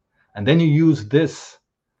THC. And then you use this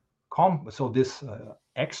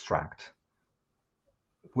extract,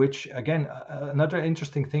 which again, another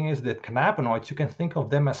interesting thing is that cannabinoids, you can think of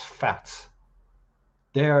them as fats.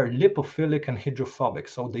 They are lipophilic and hydrophobic.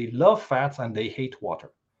 So they love fats and they hate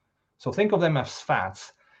water. So think of them as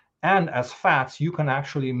fats. And as fats, you can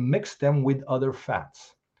actually mix them with other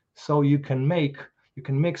fats. So you can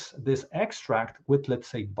mix this extract with, let's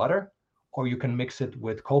say, butter, or you can mix it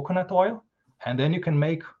with coconut oil, and then you can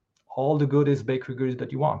make all the goodies, bakery goodies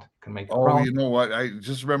that you want. You can make. Oh, you know what? I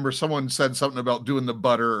just remember someone said something about doing the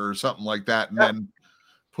butter or something like that, and then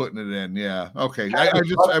putting it in. Yeah. Okay. I've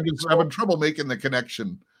been having trouble making the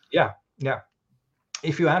connection. Yeah.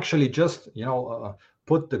 If you actually just,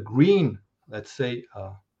 put the green, let's say,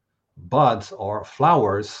 buds or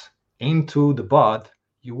flowers into the bud,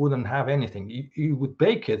 you wouldn't have anything. You would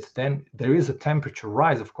bake it, then there is a temperature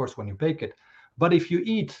rise, of course, when you bake it. But if you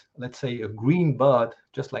eat, let's say, a green bud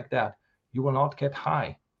just like that, you will not get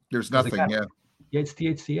high. There's nothing, again, yeah, it's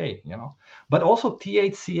THCA, But also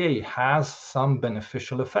THCA has some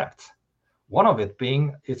beneficial effects. One of it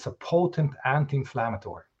being it's a potent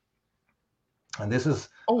anti-inflammatory. And this is,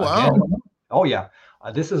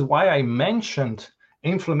 this is why I mentioned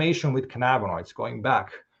inflammation with cannabinoids going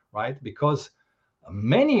back, right? Because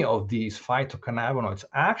many of these phytocannabinoids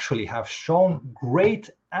actually have shown great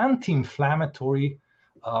anti-inflammatory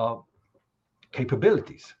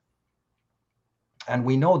capabilities. And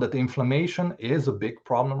we know that inflammation is a big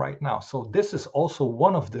problem right now. So this is also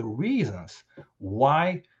one of the reasons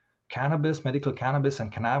why cannabis, medical cannabis,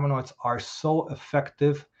 and cannabinoids are so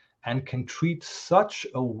effective and can treat such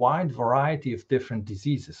a wide variety of different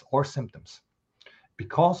diseases or symptoms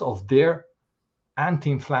because of their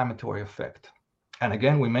anti-inflammatory effect. And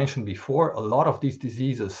again, we mentioned before, a lot of these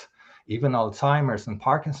diseases, even Alzheimer's and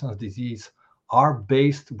Parkinson's disease, are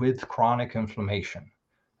based with chronic inflammation.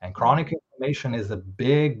 And chronic inflammation is a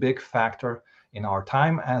big, big factor in our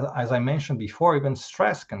time. As I mentioned before, even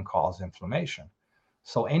stress can cause inflammation.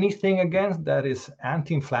 So anything, again, that is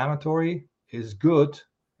anti-inflammatory is good,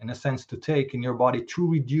 in a sense, to take in your body to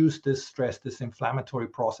reduce this stress, this inflammatory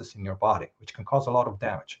process in your body, which can cause a lot of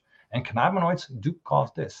damage. And cannabinoids do cause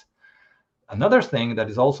this. Another thing that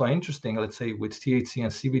is also interesting, let's say with THC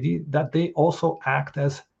and CBD, that they also act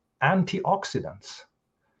as antioxidants.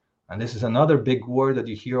 And this is another big word that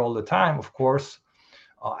you hear all the time. Of course,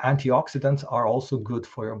 antioxidants are also good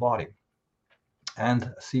for your body.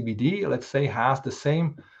 And CBD, let's say, has the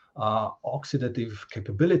same oxidative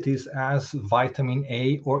capabilities as vitamin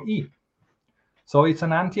A or E. So it's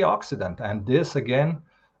an antioxidant. And this, again,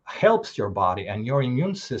 helps your body and your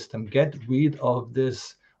immune system get rid of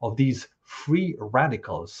these free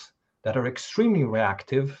radicals that are extremely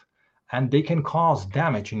reactive, and they can cause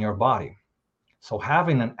damage in your body. So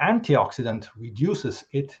having an antioxidant reduces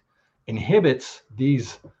it, inhibits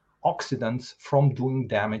these oxidants from doing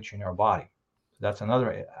damage in your body. That's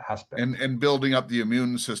another aspect. And building up the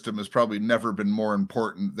immune system has probably never been more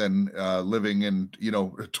important than living in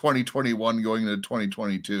 2021 going into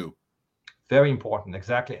 2022. Very important,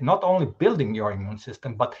 exactly. Not only building your immune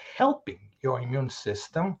system, but helping your immune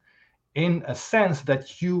system in a sense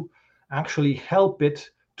that you actually help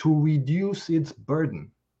it to reduce its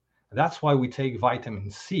burden. That's why we take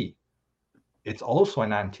vitamin C. It's also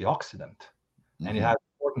an antioxidant, and it has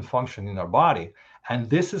important function in our body. And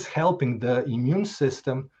this is helping the immune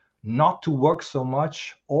system not to work so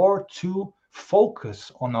much or to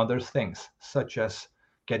focus on other things, such as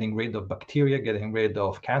getting rid of bacteria, getting rid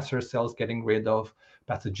of cancer cells, getting rid of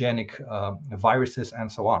pathogenic viruses, and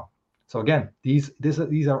so on. So again, these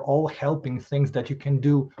are all helping things that you can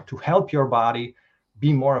do to help your body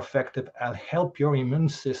be more effective and help your immune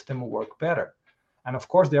system work better. And of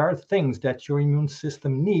course, there are things that your immune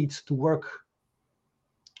system needs to work.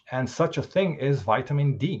 And such a thing is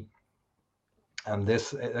vitamin D. And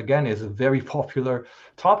this, again, is a very popular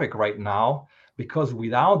topic right now, because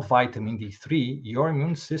without vitamin D3, your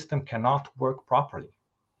immune system cannot work properly.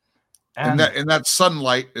 And that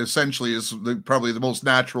sunlight essentially is probably the most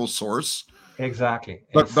natural source. Exactly.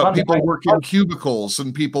 But people work in cubicles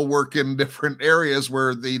and people work in different areas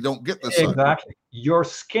where they don't get the sun. Exactly. Your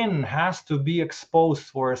skin has to be exposed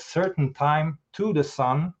for a certain time to the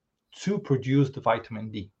sun to produce the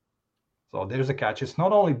vitamin D. So there's a catch. It's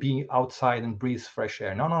not only being outside and breathe fresh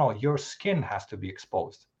air. No. Your skin has to be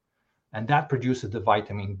exposed. And that produces the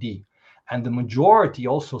vitamin D. And the majority,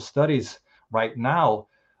 also studies right now,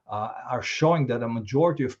 are showing that a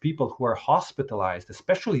majority of people who are hospitalized,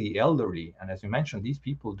 especially the elderly, and as you mentioned, these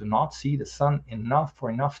people do not see the sun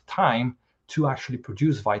for enough time to actually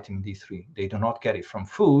produce vitamin D3. They do not get it from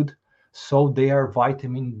food, so they are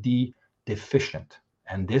vitamin D deficient.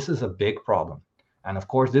 And this is a big problem. And of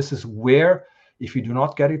course, this is where, if you do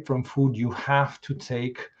not get it from food, you have to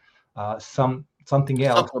take something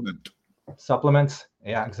else. Supplements,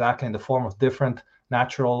 yeah, exactly, in the form of different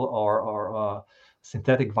natural or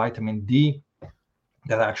synthetic vitamin D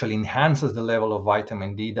that actually enhances the level of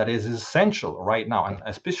vitamin D that is essential right now, and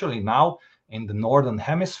especially now in the northern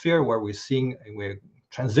hemisphere, where we're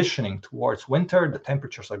transitioning towards winter. The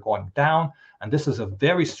temperatures are going down, and this is a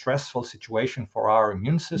very stressful situation for our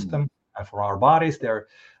immune system and for our bodies. There are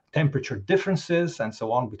temperature differences and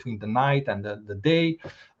so on between the night and the day,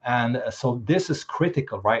 and so this is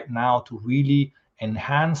critical right now to really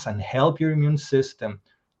enhance and help your immune system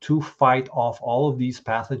to fight off all of these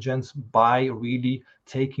pathogens by really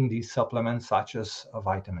taking these supplements such as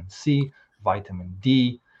vitamin C, vitamin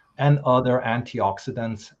D, and other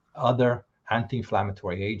antioxidants, other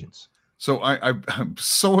anti-inflammatory agents. So I'm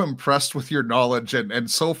so impressed with your knowledge, and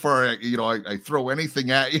so far, I throw anything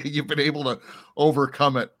at you, you've been able to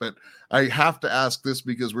overcome it. But I have to ask this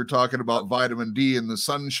because we're talking about vitamin D and the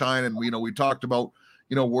sunshine, and we talked about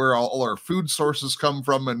where all our food sources come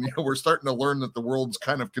from. And, we're starting to learn that the world's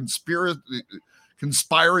kind of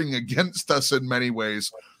conspiring against us in many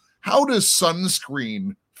ways. How does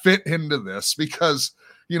sunscreen fit into this? Because,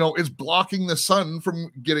 it's blocking the sun from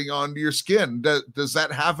getting onto your skin. Does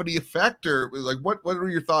that have any effect, or like, what are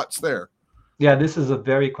your thoughts there? Yeah, this is a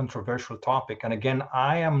very controversial topic. And again,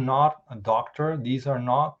 I am not a doctor. These are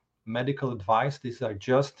not medical advice. These are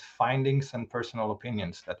just findings and personal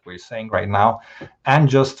opinions that we're saying right now, and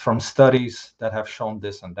just from studies that have shown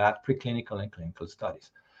this and that, preclinical and clinical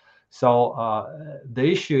studies. So the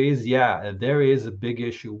issue is, there is a big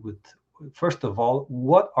issue with, first of all,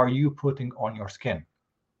 what are you putting on your skin?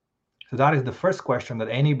 So that is the first question that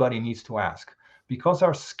anybody needs to ask, because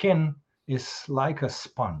our skin is like a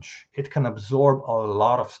sponge. It can absorb a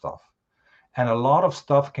lot of stuff. And a lot of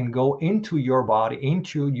stuff can go into your body,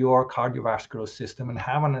 into your cardiovascular system, and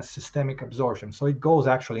have a systemic absorption. So it goes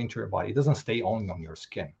actually into your body. It doesn't stay only on your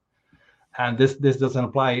skin. And this doesn't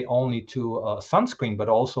apply only to sunscreen, but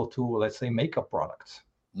also to, let's say, makeup products.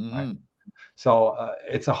 Right? So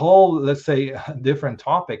it's a whole, let's say, different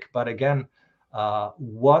topic. But again,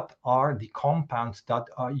 what are the compounds that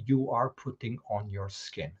you are putting on your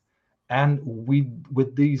skin? And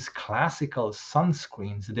with these classical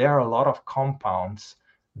sunscreens, there are a lot of compounds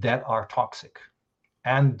that are toxic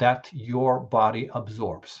and that your body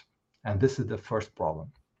absorbs. And this is the first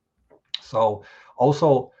problem. So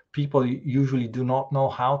also, people usually do not know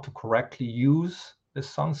how to correctly use the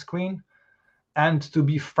sunscreen. And to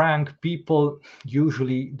be frank, people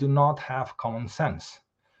usually do not have common sense.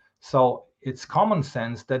 So it's common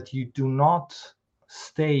sense that you do not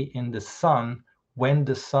stay in the sun when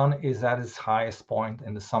the sun is at its highest point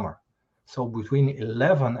in the summer. So between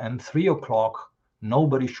 11 and 3 o'clock,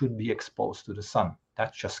 nobody should be exposed to the sun.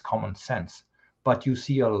 That's just common sense. But you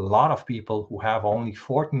see a lot of people who have only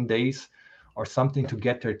 14 days or something to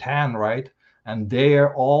get their tan, right? And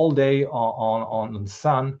they're all day on the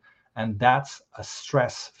sun, and that's a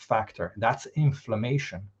stress factor. That's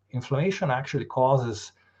inflammation. Inflammation actually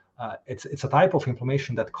causes, it's a type of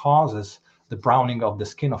inflammation that causes the browning of the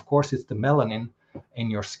skin. Of course, it's the melanin in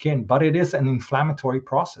your skin, but it is an inflammatory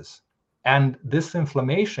process. And this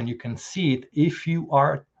inflammation, you can see it if you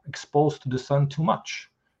are exposed to the sun too much.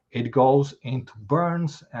 It goes into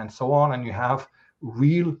burns and so on, and you have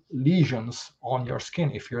real lesions on your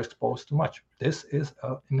skin if you're exposed too much. This is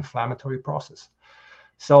an inflammatory process.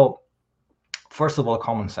 So first of all,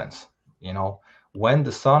 common sense. When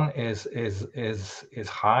the sun is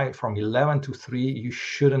high from 11 to 3, you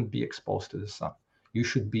shouldn't be exposed to the sun. You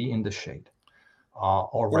should be in the shade.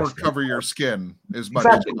 Or cover your skin as much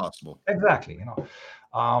as possible. Exactly.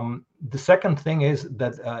 The second thing is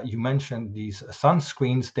that you mentioned these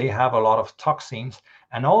sunscreens. They have a lot of toxins,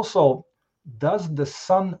 and also, does the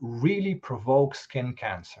sun really provoke skin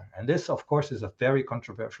cancer? And this, of course, is a very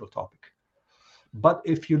controversial topic. But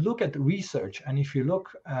if you look at research, and if you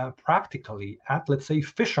look practically at, let's say,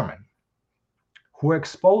 fishermen who are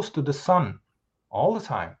exposed to the sun all the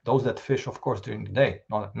time, those that fish, of course, during the day,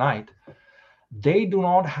 not at night, they do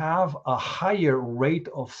not have a higher rate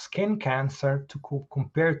of skin cancer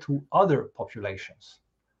compared to other populations.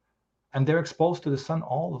 And they're exposed to the sun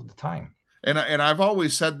all of the time. And I've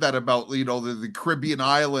always said that about, the Caribbean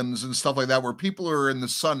islands and stuff like that, where people are in the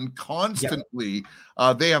sun constantly,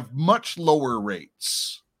 they have much lower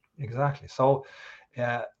rates. Exactly. So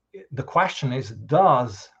the question is,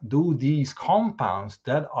 do these compounds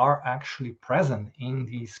that are actually present in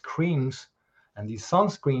these creams and these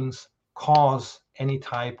sunscreens cause any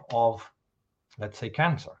type of, let's say,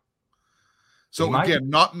 cancer? So again,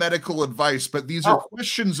 not medical advice, but these are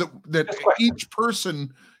questions that each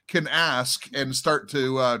person can ask and start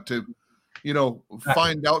to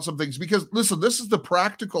find out some things. Because listen, this is the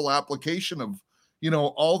practical application of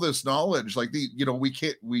all this knowledge. Like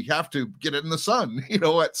we have to get it in the sun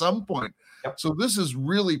at some point. Yep. So this is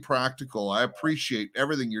really practical. I appreciate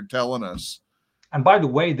everything you're telling us. And by the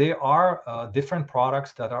way, there are different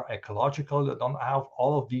products that are ecological, that don't have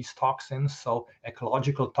all of these toxins. So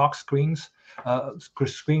ecological tox screens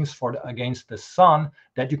against the sun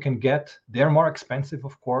that you can get. They're more expensive,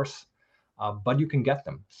 of course, but you can get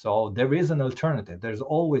them. So there is an alternative. There's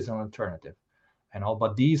always an alternative.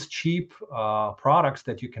 But these cheap products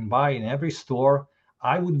that you can buy in every store,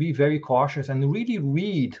 I would be very cautious and really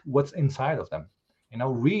read what's inside of them.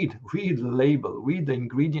 Read the label, read the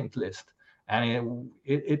ingredient list. And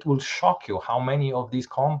it will shock you how many of these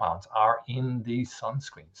compounds are in these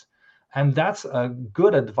sunscreens. And that's a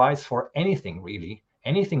good advice for anything, really.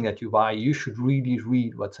 Anything that you buy, you should really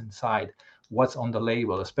read what's inside, what's on the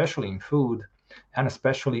label, especially in food, and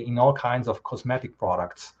especially in all kinds of cosmetic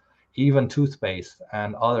products, even toothpaste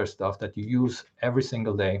and other stuff that you use every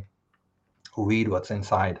single day. Read what's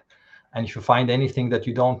inside. And if you find anything that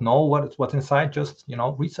you don't know what's inside, just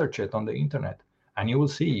research it on the internet. And you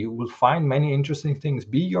will find many interesting things.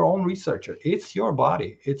 Be your own researcher. It's your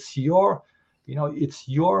body. It's your,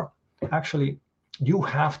 actually, you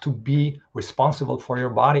have to be responsible for your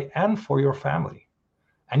body and for your family.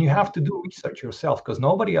 And you have to do research yourself, because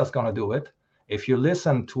nobody else is going to do it. If you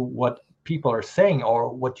listen to what people are saying or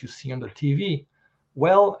what you see on the TV,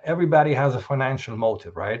 well, everybody has a financial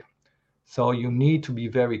motive, right? So you need to be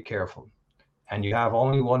very careful. And you have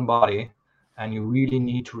only one body, and you really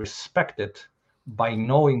need to respect it by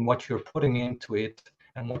knowing what you're putting into it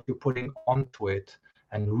and what you're putting onto it,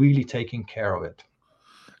 and really taking care of it.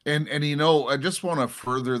 And I just want to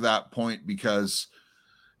further that point, because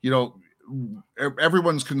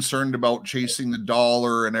everyone's concerned about chasing the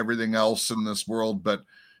dollar and everything else in this world, but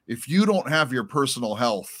if you don't have your personal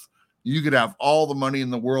health, you could have all the money in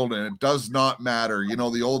the world and it does not matter.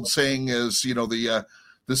 The old saying is,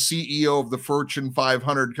 the CEO of the Fortune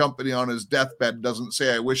 500 company on his deathbed doesn't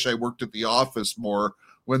say, "I wish I worked at the office more,"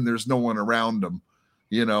 when there's no one around him.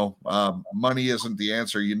 Money isn't the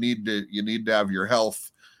answer. You need to have your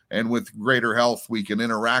health, and with greater health, we can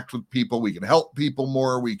interact with people. We can help people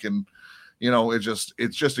more. We can,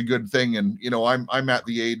 it's just a good thing. And, I'm at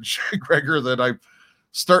the age, Gregor, that I'm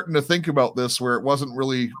starting to think about this, where it wasn't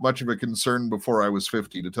really much of a concern before I was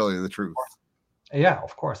 50, to tell you the truth. Yeah,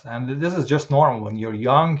 of course. And this is just normal. When you're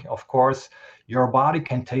young, of course, your body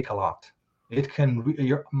can take a lot.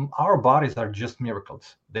 Our bodies are just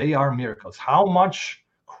miracles. They are miracles. How much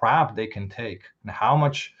crap they can take, and how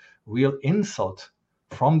much real insult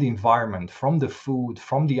from the environment, from the food,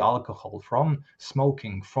 from the alcohol, from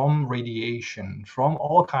smoking, from radiation, from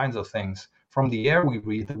all kinds of things, from the air we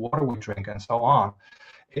breathe, the water we drink, and so on.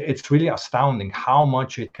 It's really astounding how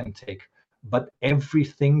much it can take. But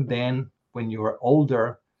everything then, when you're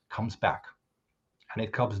older, comes back. and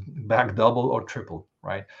it comes back double or triple,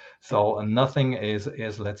 right? So nothing is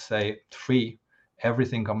let's say free.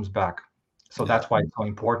 Everything comes back. So that's why it's so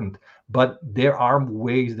important. But there are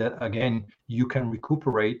ways that, again, you can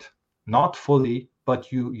recuperate, not fully,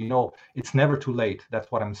 but you know, it's never too late.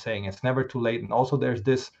 That's what I'm saying. It's never too late. And also there's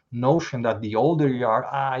this notion that the older you are,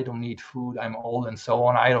 I don't need food, I'm old and so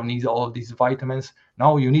on, I don't need all of these vitamins.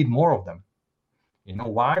 No, you need more of them. You know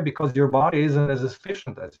why? Because your body isn't as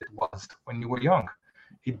efficient as it was when you were young.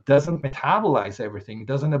 It doesn't metabolize everything. It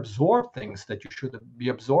doesn't absorb things that you should be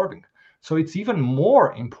absorbing. So it's even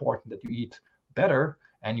more important that you eat better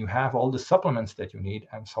and you have all the supplements that you need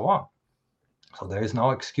and so on. So there is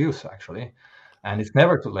no excuse, actually. And it's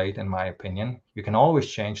never too late, in my opinion. You can always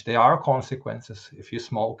change. There are consequences if you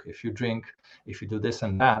smoke, if you drink, if you do this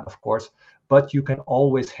and that, of course. But you can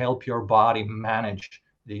always help your body manage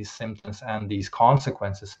these symptoms and these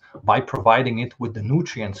consequences by providing it with the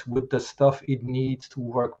nutrients, with the stuff it needs to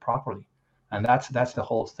work properly. And that's the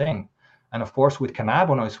whole thing. And of course, with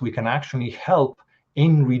cannabinoids, we can actually help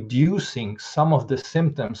in reducing some of the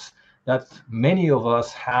symptoms that many of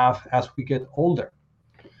us have as we get older.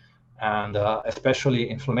 And especially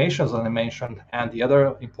inflammation, as I mentioned. And the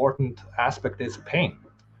other important aspect is pain.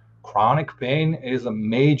 Chronic pain is a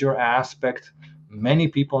major aspect. Many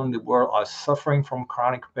people in the world are suffering from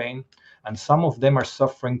chronic pain, and some of them are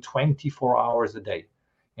suffering 24 hours a day.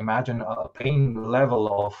 Imagine a pain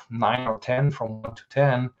level of 9 or 10 from 1 to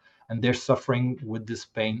 10, and they're suffering with this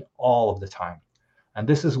pain all of the time. And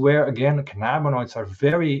this is where, again, cannabinoids are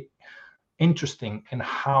very interesting in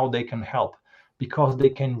how they can help, because they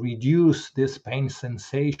can reduce this pain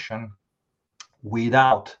sensation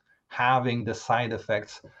without having the side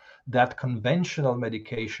effects that conventional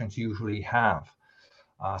medications usually have.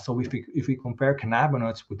 So if we compare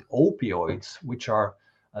cannabinoids with opioids, which are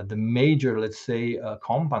the major, let's say,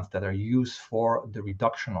 compounds that are used for the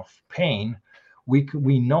reduction of pain,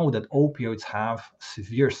 we know that opioids have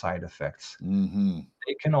severe side effects. Mm-hmm.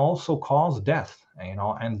 They can also cause death,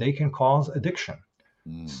 and they can cause addiction.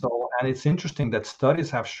 So, and it's interesting that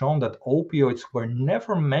studies have shown that opioids were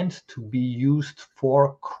never meant to be used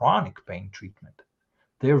for chronic pain treatment.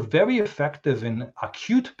 They're very effective in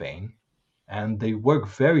acute pain, and they work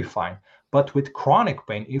very fine. But with chronic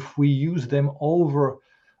pain, if we use them over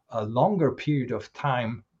a longer period of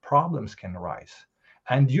time, problems can arise.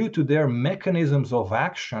 And due to their mechanisms of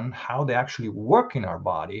action, how they actually work in our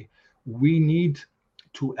body, we need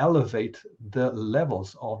to elevate the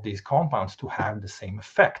levels of these compounds to have the same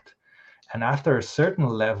effect. And after a certain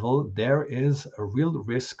level, there is a real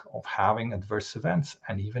risk of having adverse events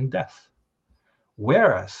and even death.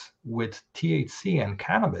 Whereas with THC and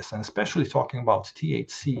cannabis, and especially talking about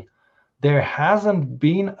THC, there hasn't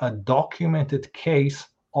been a documented case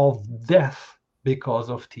of death because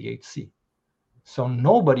of THC. So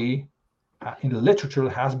nobody in the literature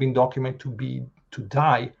has been documented to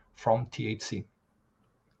die from THC.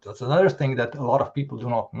 That's another thing that a lot of people do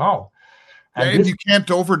not know. And you can't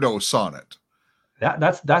overdose on it.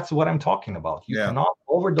 That's what I'm talking about. You cannot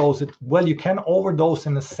overdose it. Well, you can overdose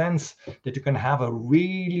in the sense that you can have a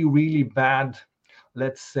really, really bad,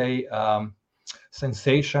 let's say,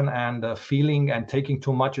 sensation and feeling, and taking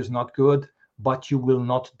too much is not good, but you will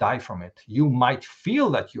not die from it. You might feel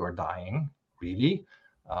that you are dying, really,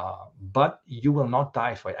 but you will not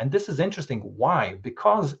die for it. And this is interesting. Why?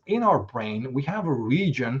 Because in our brain, we have a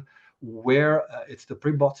region where it's the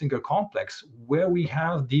Pribotzinger complex, where we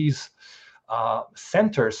have these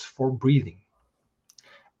centers for breathing.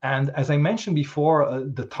 And as I mentioned before,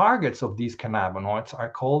 the targets of these cannabinoids are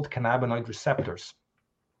called cannabinoid receptors.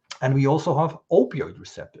 And we also have opioid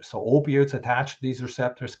receptors. So opioids attach to these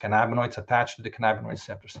receptors, cannabinoids attach to the cannabinoid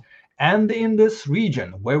receptors. And in this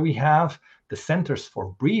region where we have the centers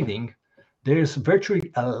for breathing, there's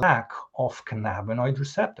virtually a lack of cannabinoid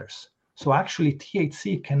receptors. So actually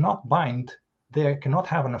THC cannot bind, there cannot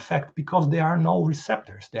have an effect because there are no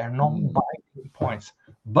receptors, there are no binding points,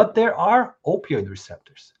 but there are opioid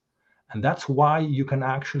receptors. And that's why you can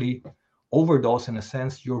actually overdose. In a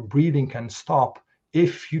sense, your breathing can stop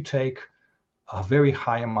if you take a very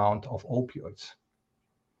high amount of opioids.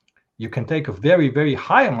 You can take a very, very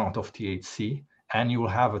high amount of THC and you will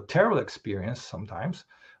have a terrible experience sometimes,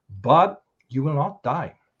 but you will not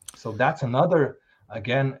die. So that's another,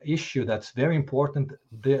 again, issue that's very important,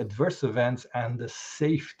 the adverse events and the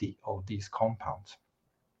safety of these compounds.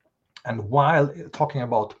 And while talking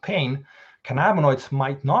about pain, cannabinoids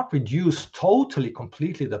might not reduce totally,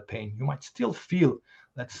 completely the pain. You might still feel,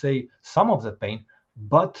 let's say, some of the pain,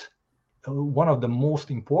 but one of the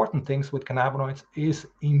most important things with cannabinoids is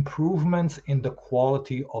improvements in the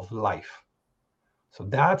quality of life. So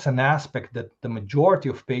that's an aspect that the majority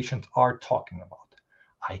of patients are talking about.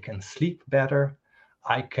 I can sleep better,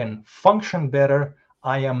 I can function better,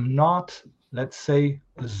 I am not, let's say,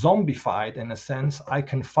 zombified in a sense. I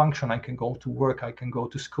can function, I can go to work, I can go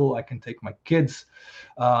to school, I can take my kids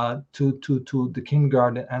to the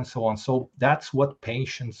kindergarten and so on. So that's what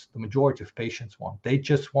patients, the majority of patients want. They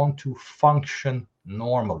just want to function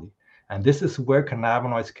normally. And this is where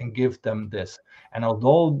cannabinoids can give them this. And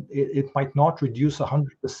although it might not reduce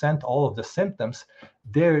 100% all of the symptoms,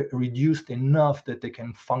 they're reduced enough that they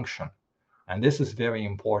can function. And this is very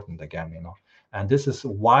important again, and this is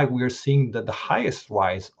why we're seeing that the highest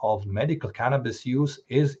rise of medical cannabis use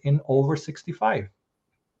is in over 65.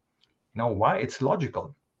 Why? It's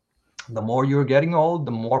logical. The more you're getting old,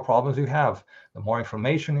 the more problems you have, the more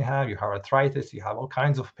inflammation you have arthritis, you have all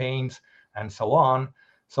kinds of pains and so on.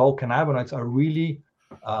 So cannabinoids are really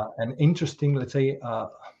an interesting, let's say,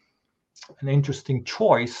 an interesting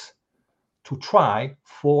choice to try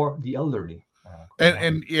for the elderly.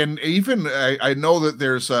 And even I know that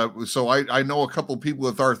there's so I know a couple of people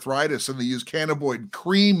with arthritis, and they use cannabinoid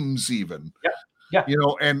creams even. Yeah.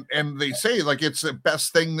 And they say like it's the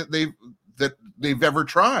best thing that they've ever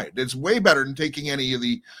tried. It's way better than taking any of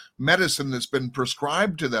the medicine that's been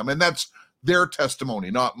prescribed to them, and that's their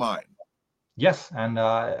testimony, not mine. Yes, and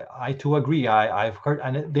I too agree. I've heard,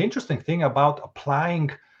 and the interesting thing about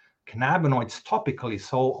applying cannabinoids topically,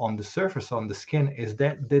 so on the surface, on the skin, is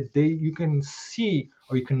that you can see,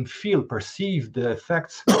 or you can perceive the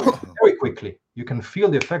effects very quickly. You can feel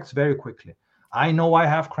the effects very quickly. I know I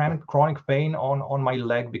have chronic pain on my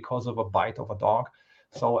leg because of a bite of a dog.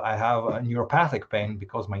 So I have a neuropathic pain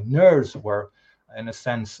because my nerves were, in a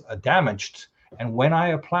sense, damaged. And when I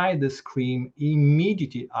apply this cream,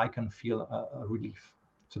 immediately I can feel a relief.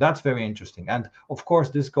 So that's very interesting. And of course,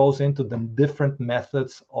 this goes into the different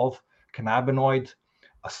methods of cannabinoid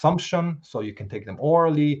assumption. So you can take them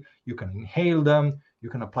orally, you can inhale them, you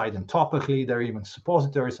can apply them topically. There are even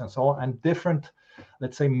suppositories and so on. And different,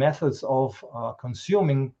 let's say, methods of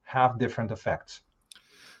consuming have different effects.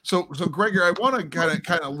 So Gregor, I want to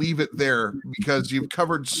kind of leave it there because you've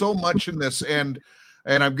covered so much in this, and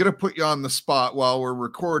I'm going to put you on the spot while we're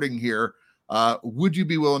recording here. Would you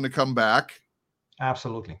be willing to come back?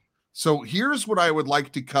 Absolutely. So here's what I would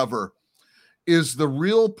like to cover is the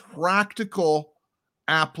real practical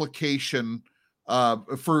application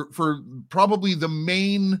for probably the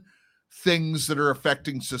main things that are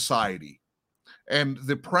affecting society, and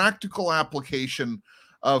the practical application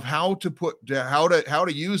of how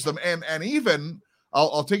to use them, and even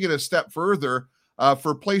I'll take it a step further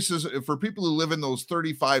for people who live in those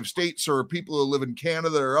 35 states, or people who live in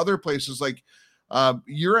Canada or other places. Like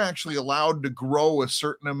you're actually allowed to grow a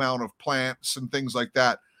certain amount of plants and things like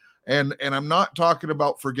that. And I'm not talking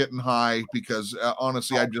about for getting high, because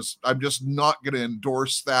honestly, I'm just not going to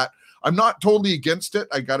endorse that. I'm not totally against it.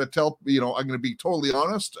 I got to tell, I'm going to be totally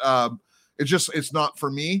honest. It's not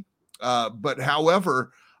for me. But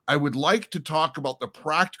however, I would like to talk about the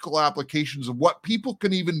practical applications of what people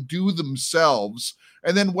can even do themselves,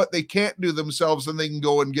 and then what they can't do themselves, and they can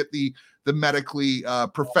go and get the medically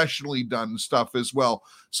professionally done stuff as well.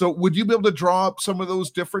 So would you be able to draw up some of those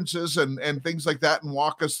differences and things like that and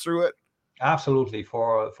walk us through it? Absolutely.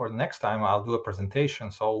 For the next time, I'll do a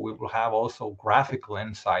presentation. So we will have also graphical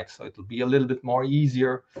insights. So it'll be a little bit more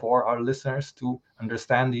easier for our listeners to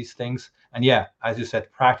understand these things. And yeah, as you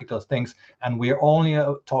said, practical things. And we're only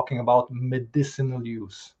talking about medicinal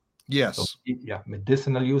use. Yes. So, yeah,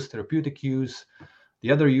 medicinal use, therapeutic use.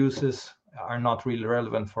 The other uses are not really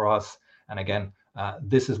relevant for us. And again,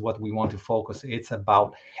 this is what we want to focus. It's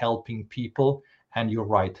about helping people. And you're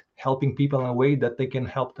right, helping people in a way that they can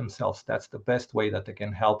help themselves. That's the best way that they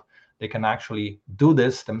can help. They can actually do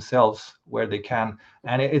this themselves where they can.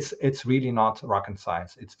 And it's really not rocket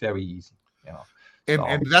science. It's very easy,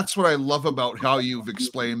 And that's what I love about how you've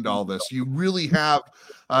explained all this. You really have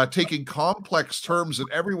taken complex terms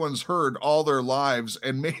that everyone's heard all their lives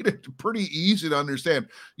and made it pretty easy to understand.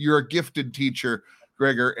 You're a gifted teacher,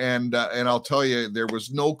 Gregor, and I'll tell you, there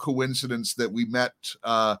was no coincidence that we met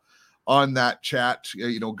on that chat.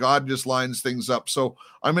 God just lines things up. So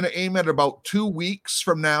I'm going to aim at about 2 weeks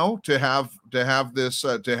from now to have this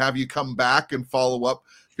to have you come back and follow up,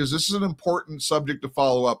 because this is an important subject to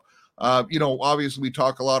follow up. Obviously we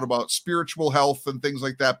talk a lot about spiritual health and things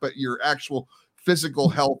like that, but your actual physical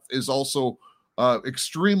health is also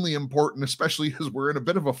extremely important, especially as we're in a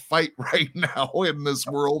bit of a fight right now in this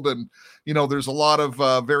world. And, there's a lot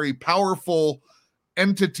of very powerful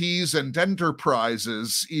entities and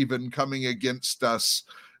enterprises even coming against us.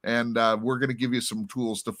 And we're going to give you some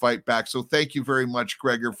tools to fight back. So thank you very much,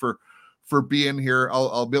 Gregor, for for being here.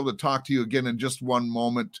 I'll be able to talk to you again in just one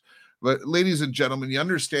moment. But ladies and gentlemen, you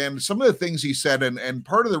understand some of the things he said, and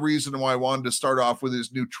part of the reason why I wanted to start off with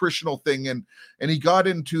his nutritional thing, and he got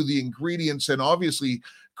into the ingredients, and obviously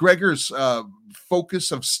Gregor's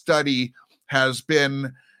focus of study has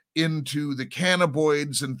been into the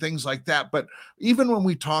cannabinoids and things like that. But even when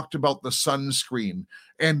we talked about the sunscreen,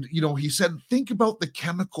 and he said, think about the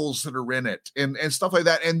chemicals that are in it and stuff like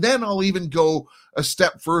that. And then I'll even go a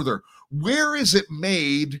step further. Where is it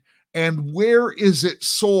made? And where is it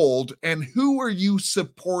sold? And who are you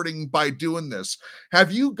supporting by doing this?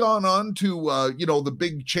 Have you gone on to, the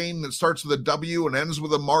big chain that starts with a W and ends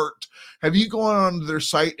with a Mart? Have you gone on to their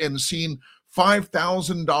site and seen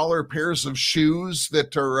 $5,000 pairs of shoes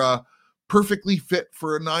that are perfectly fit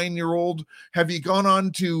for a 9-year-old? Have you gone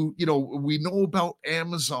on to, we know about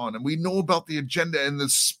Amazon, and we know about the agenda and the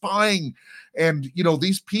spying and,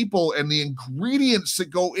 these people and the ingredients that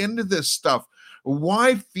go into this stuff.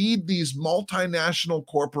 Why feed these multinational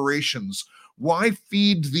corporations? Why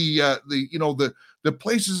feed the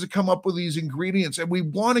places that come up with these ingredients? And we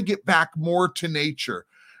want to get back more to nature.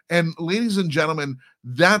 And ladies and gentlemen,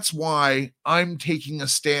 that's why I'm taking a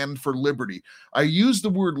stand for liberty. I use the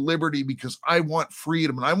word liberty because I want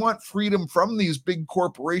freedom, and I want freedom from these big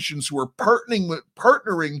corporations who are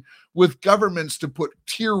partnering with governments to put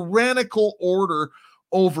tyrannical order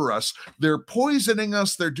over us. They're poisoning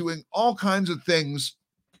us. They're doing all kinds of things.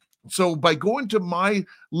 So by going to My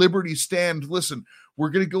Liberty Stand, listen, we're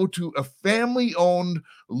going to go to a family-owned,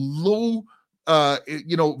 low,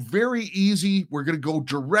 very easy. We're going to go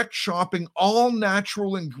direct shopping, all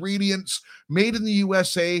natural ingredients, made in the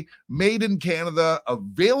USA, made in Canada,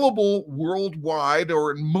 available worldwide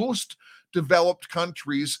or in most developed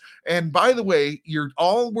countries. And by the way,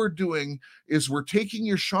 all we're doing is we're taking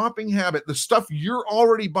your shopping habit, the stuff you're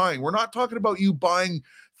already buying. We're not talking about you buying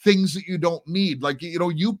things that you don't need. Like,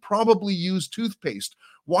 you probably use toothpaste.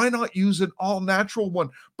 Why not use an all natural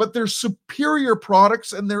one? But they're superior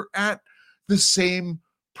products and they're at the same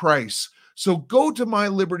price. So go to My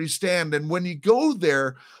Liberty Stand, and when you go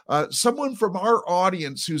there, someone from our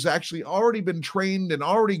audience who's actually already been trained and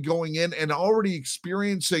already going in and already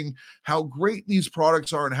experiencing how great these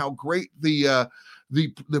products are and how great the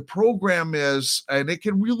program is, and it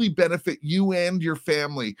can really benefit you and your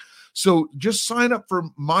family. So just sign up for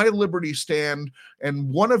My Liberty Stand, and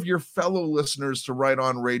one of your fellow listeners to Right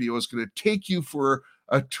On Radio is going to take you for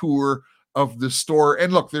a tour of the store.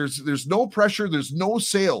 And look, there's no pressure, there's no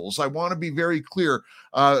sales. I want to be very clear.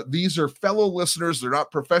 These are fellow listeners. They're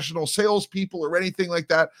not professional salespeople or anything like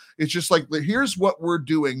that. It's just like, here's what we're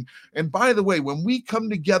doing. And by the way, when we come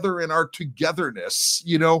together in our togetherness,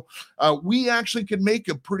 we actually can make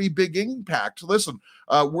a pretty big impact. Listen,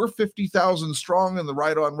 we're 50,000 strong in the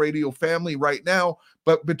Right On Radio family right now.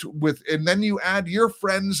 But and then you add your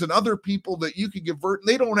friends and other people that you can convert.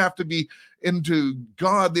 They don't have to be into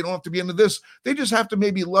God. They don't have to be into this. They just have to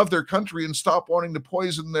maybe love their country and stop wanting to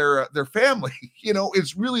poison their family.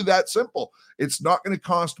 It's really that simple. It's not going to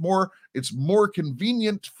cost more. It's more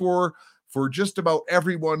convenient for just about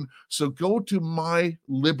everyone. So go to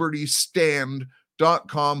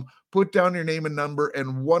mylibertystand.com. Put down your name and number,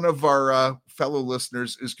 and one of our fellow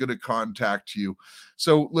listeners is going to contact you.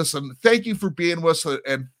 So listen, thank you for being with us,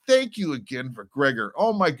 and thank you again for Gregor.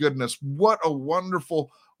 Oh my goodness, what a wonderful,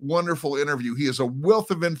 wonderful interview. He is a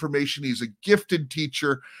wealth of information. He's a gifted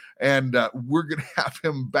teacher, and we're going to have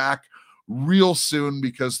him back real soon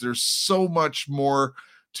because there's so much more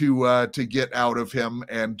to get out of him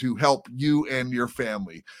and to help you and your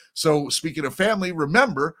family. So speaking of family,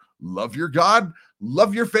 remember, love your God,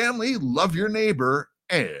 love your family, love your neighbor,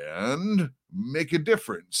 and make a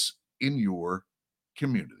difference in your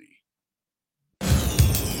community.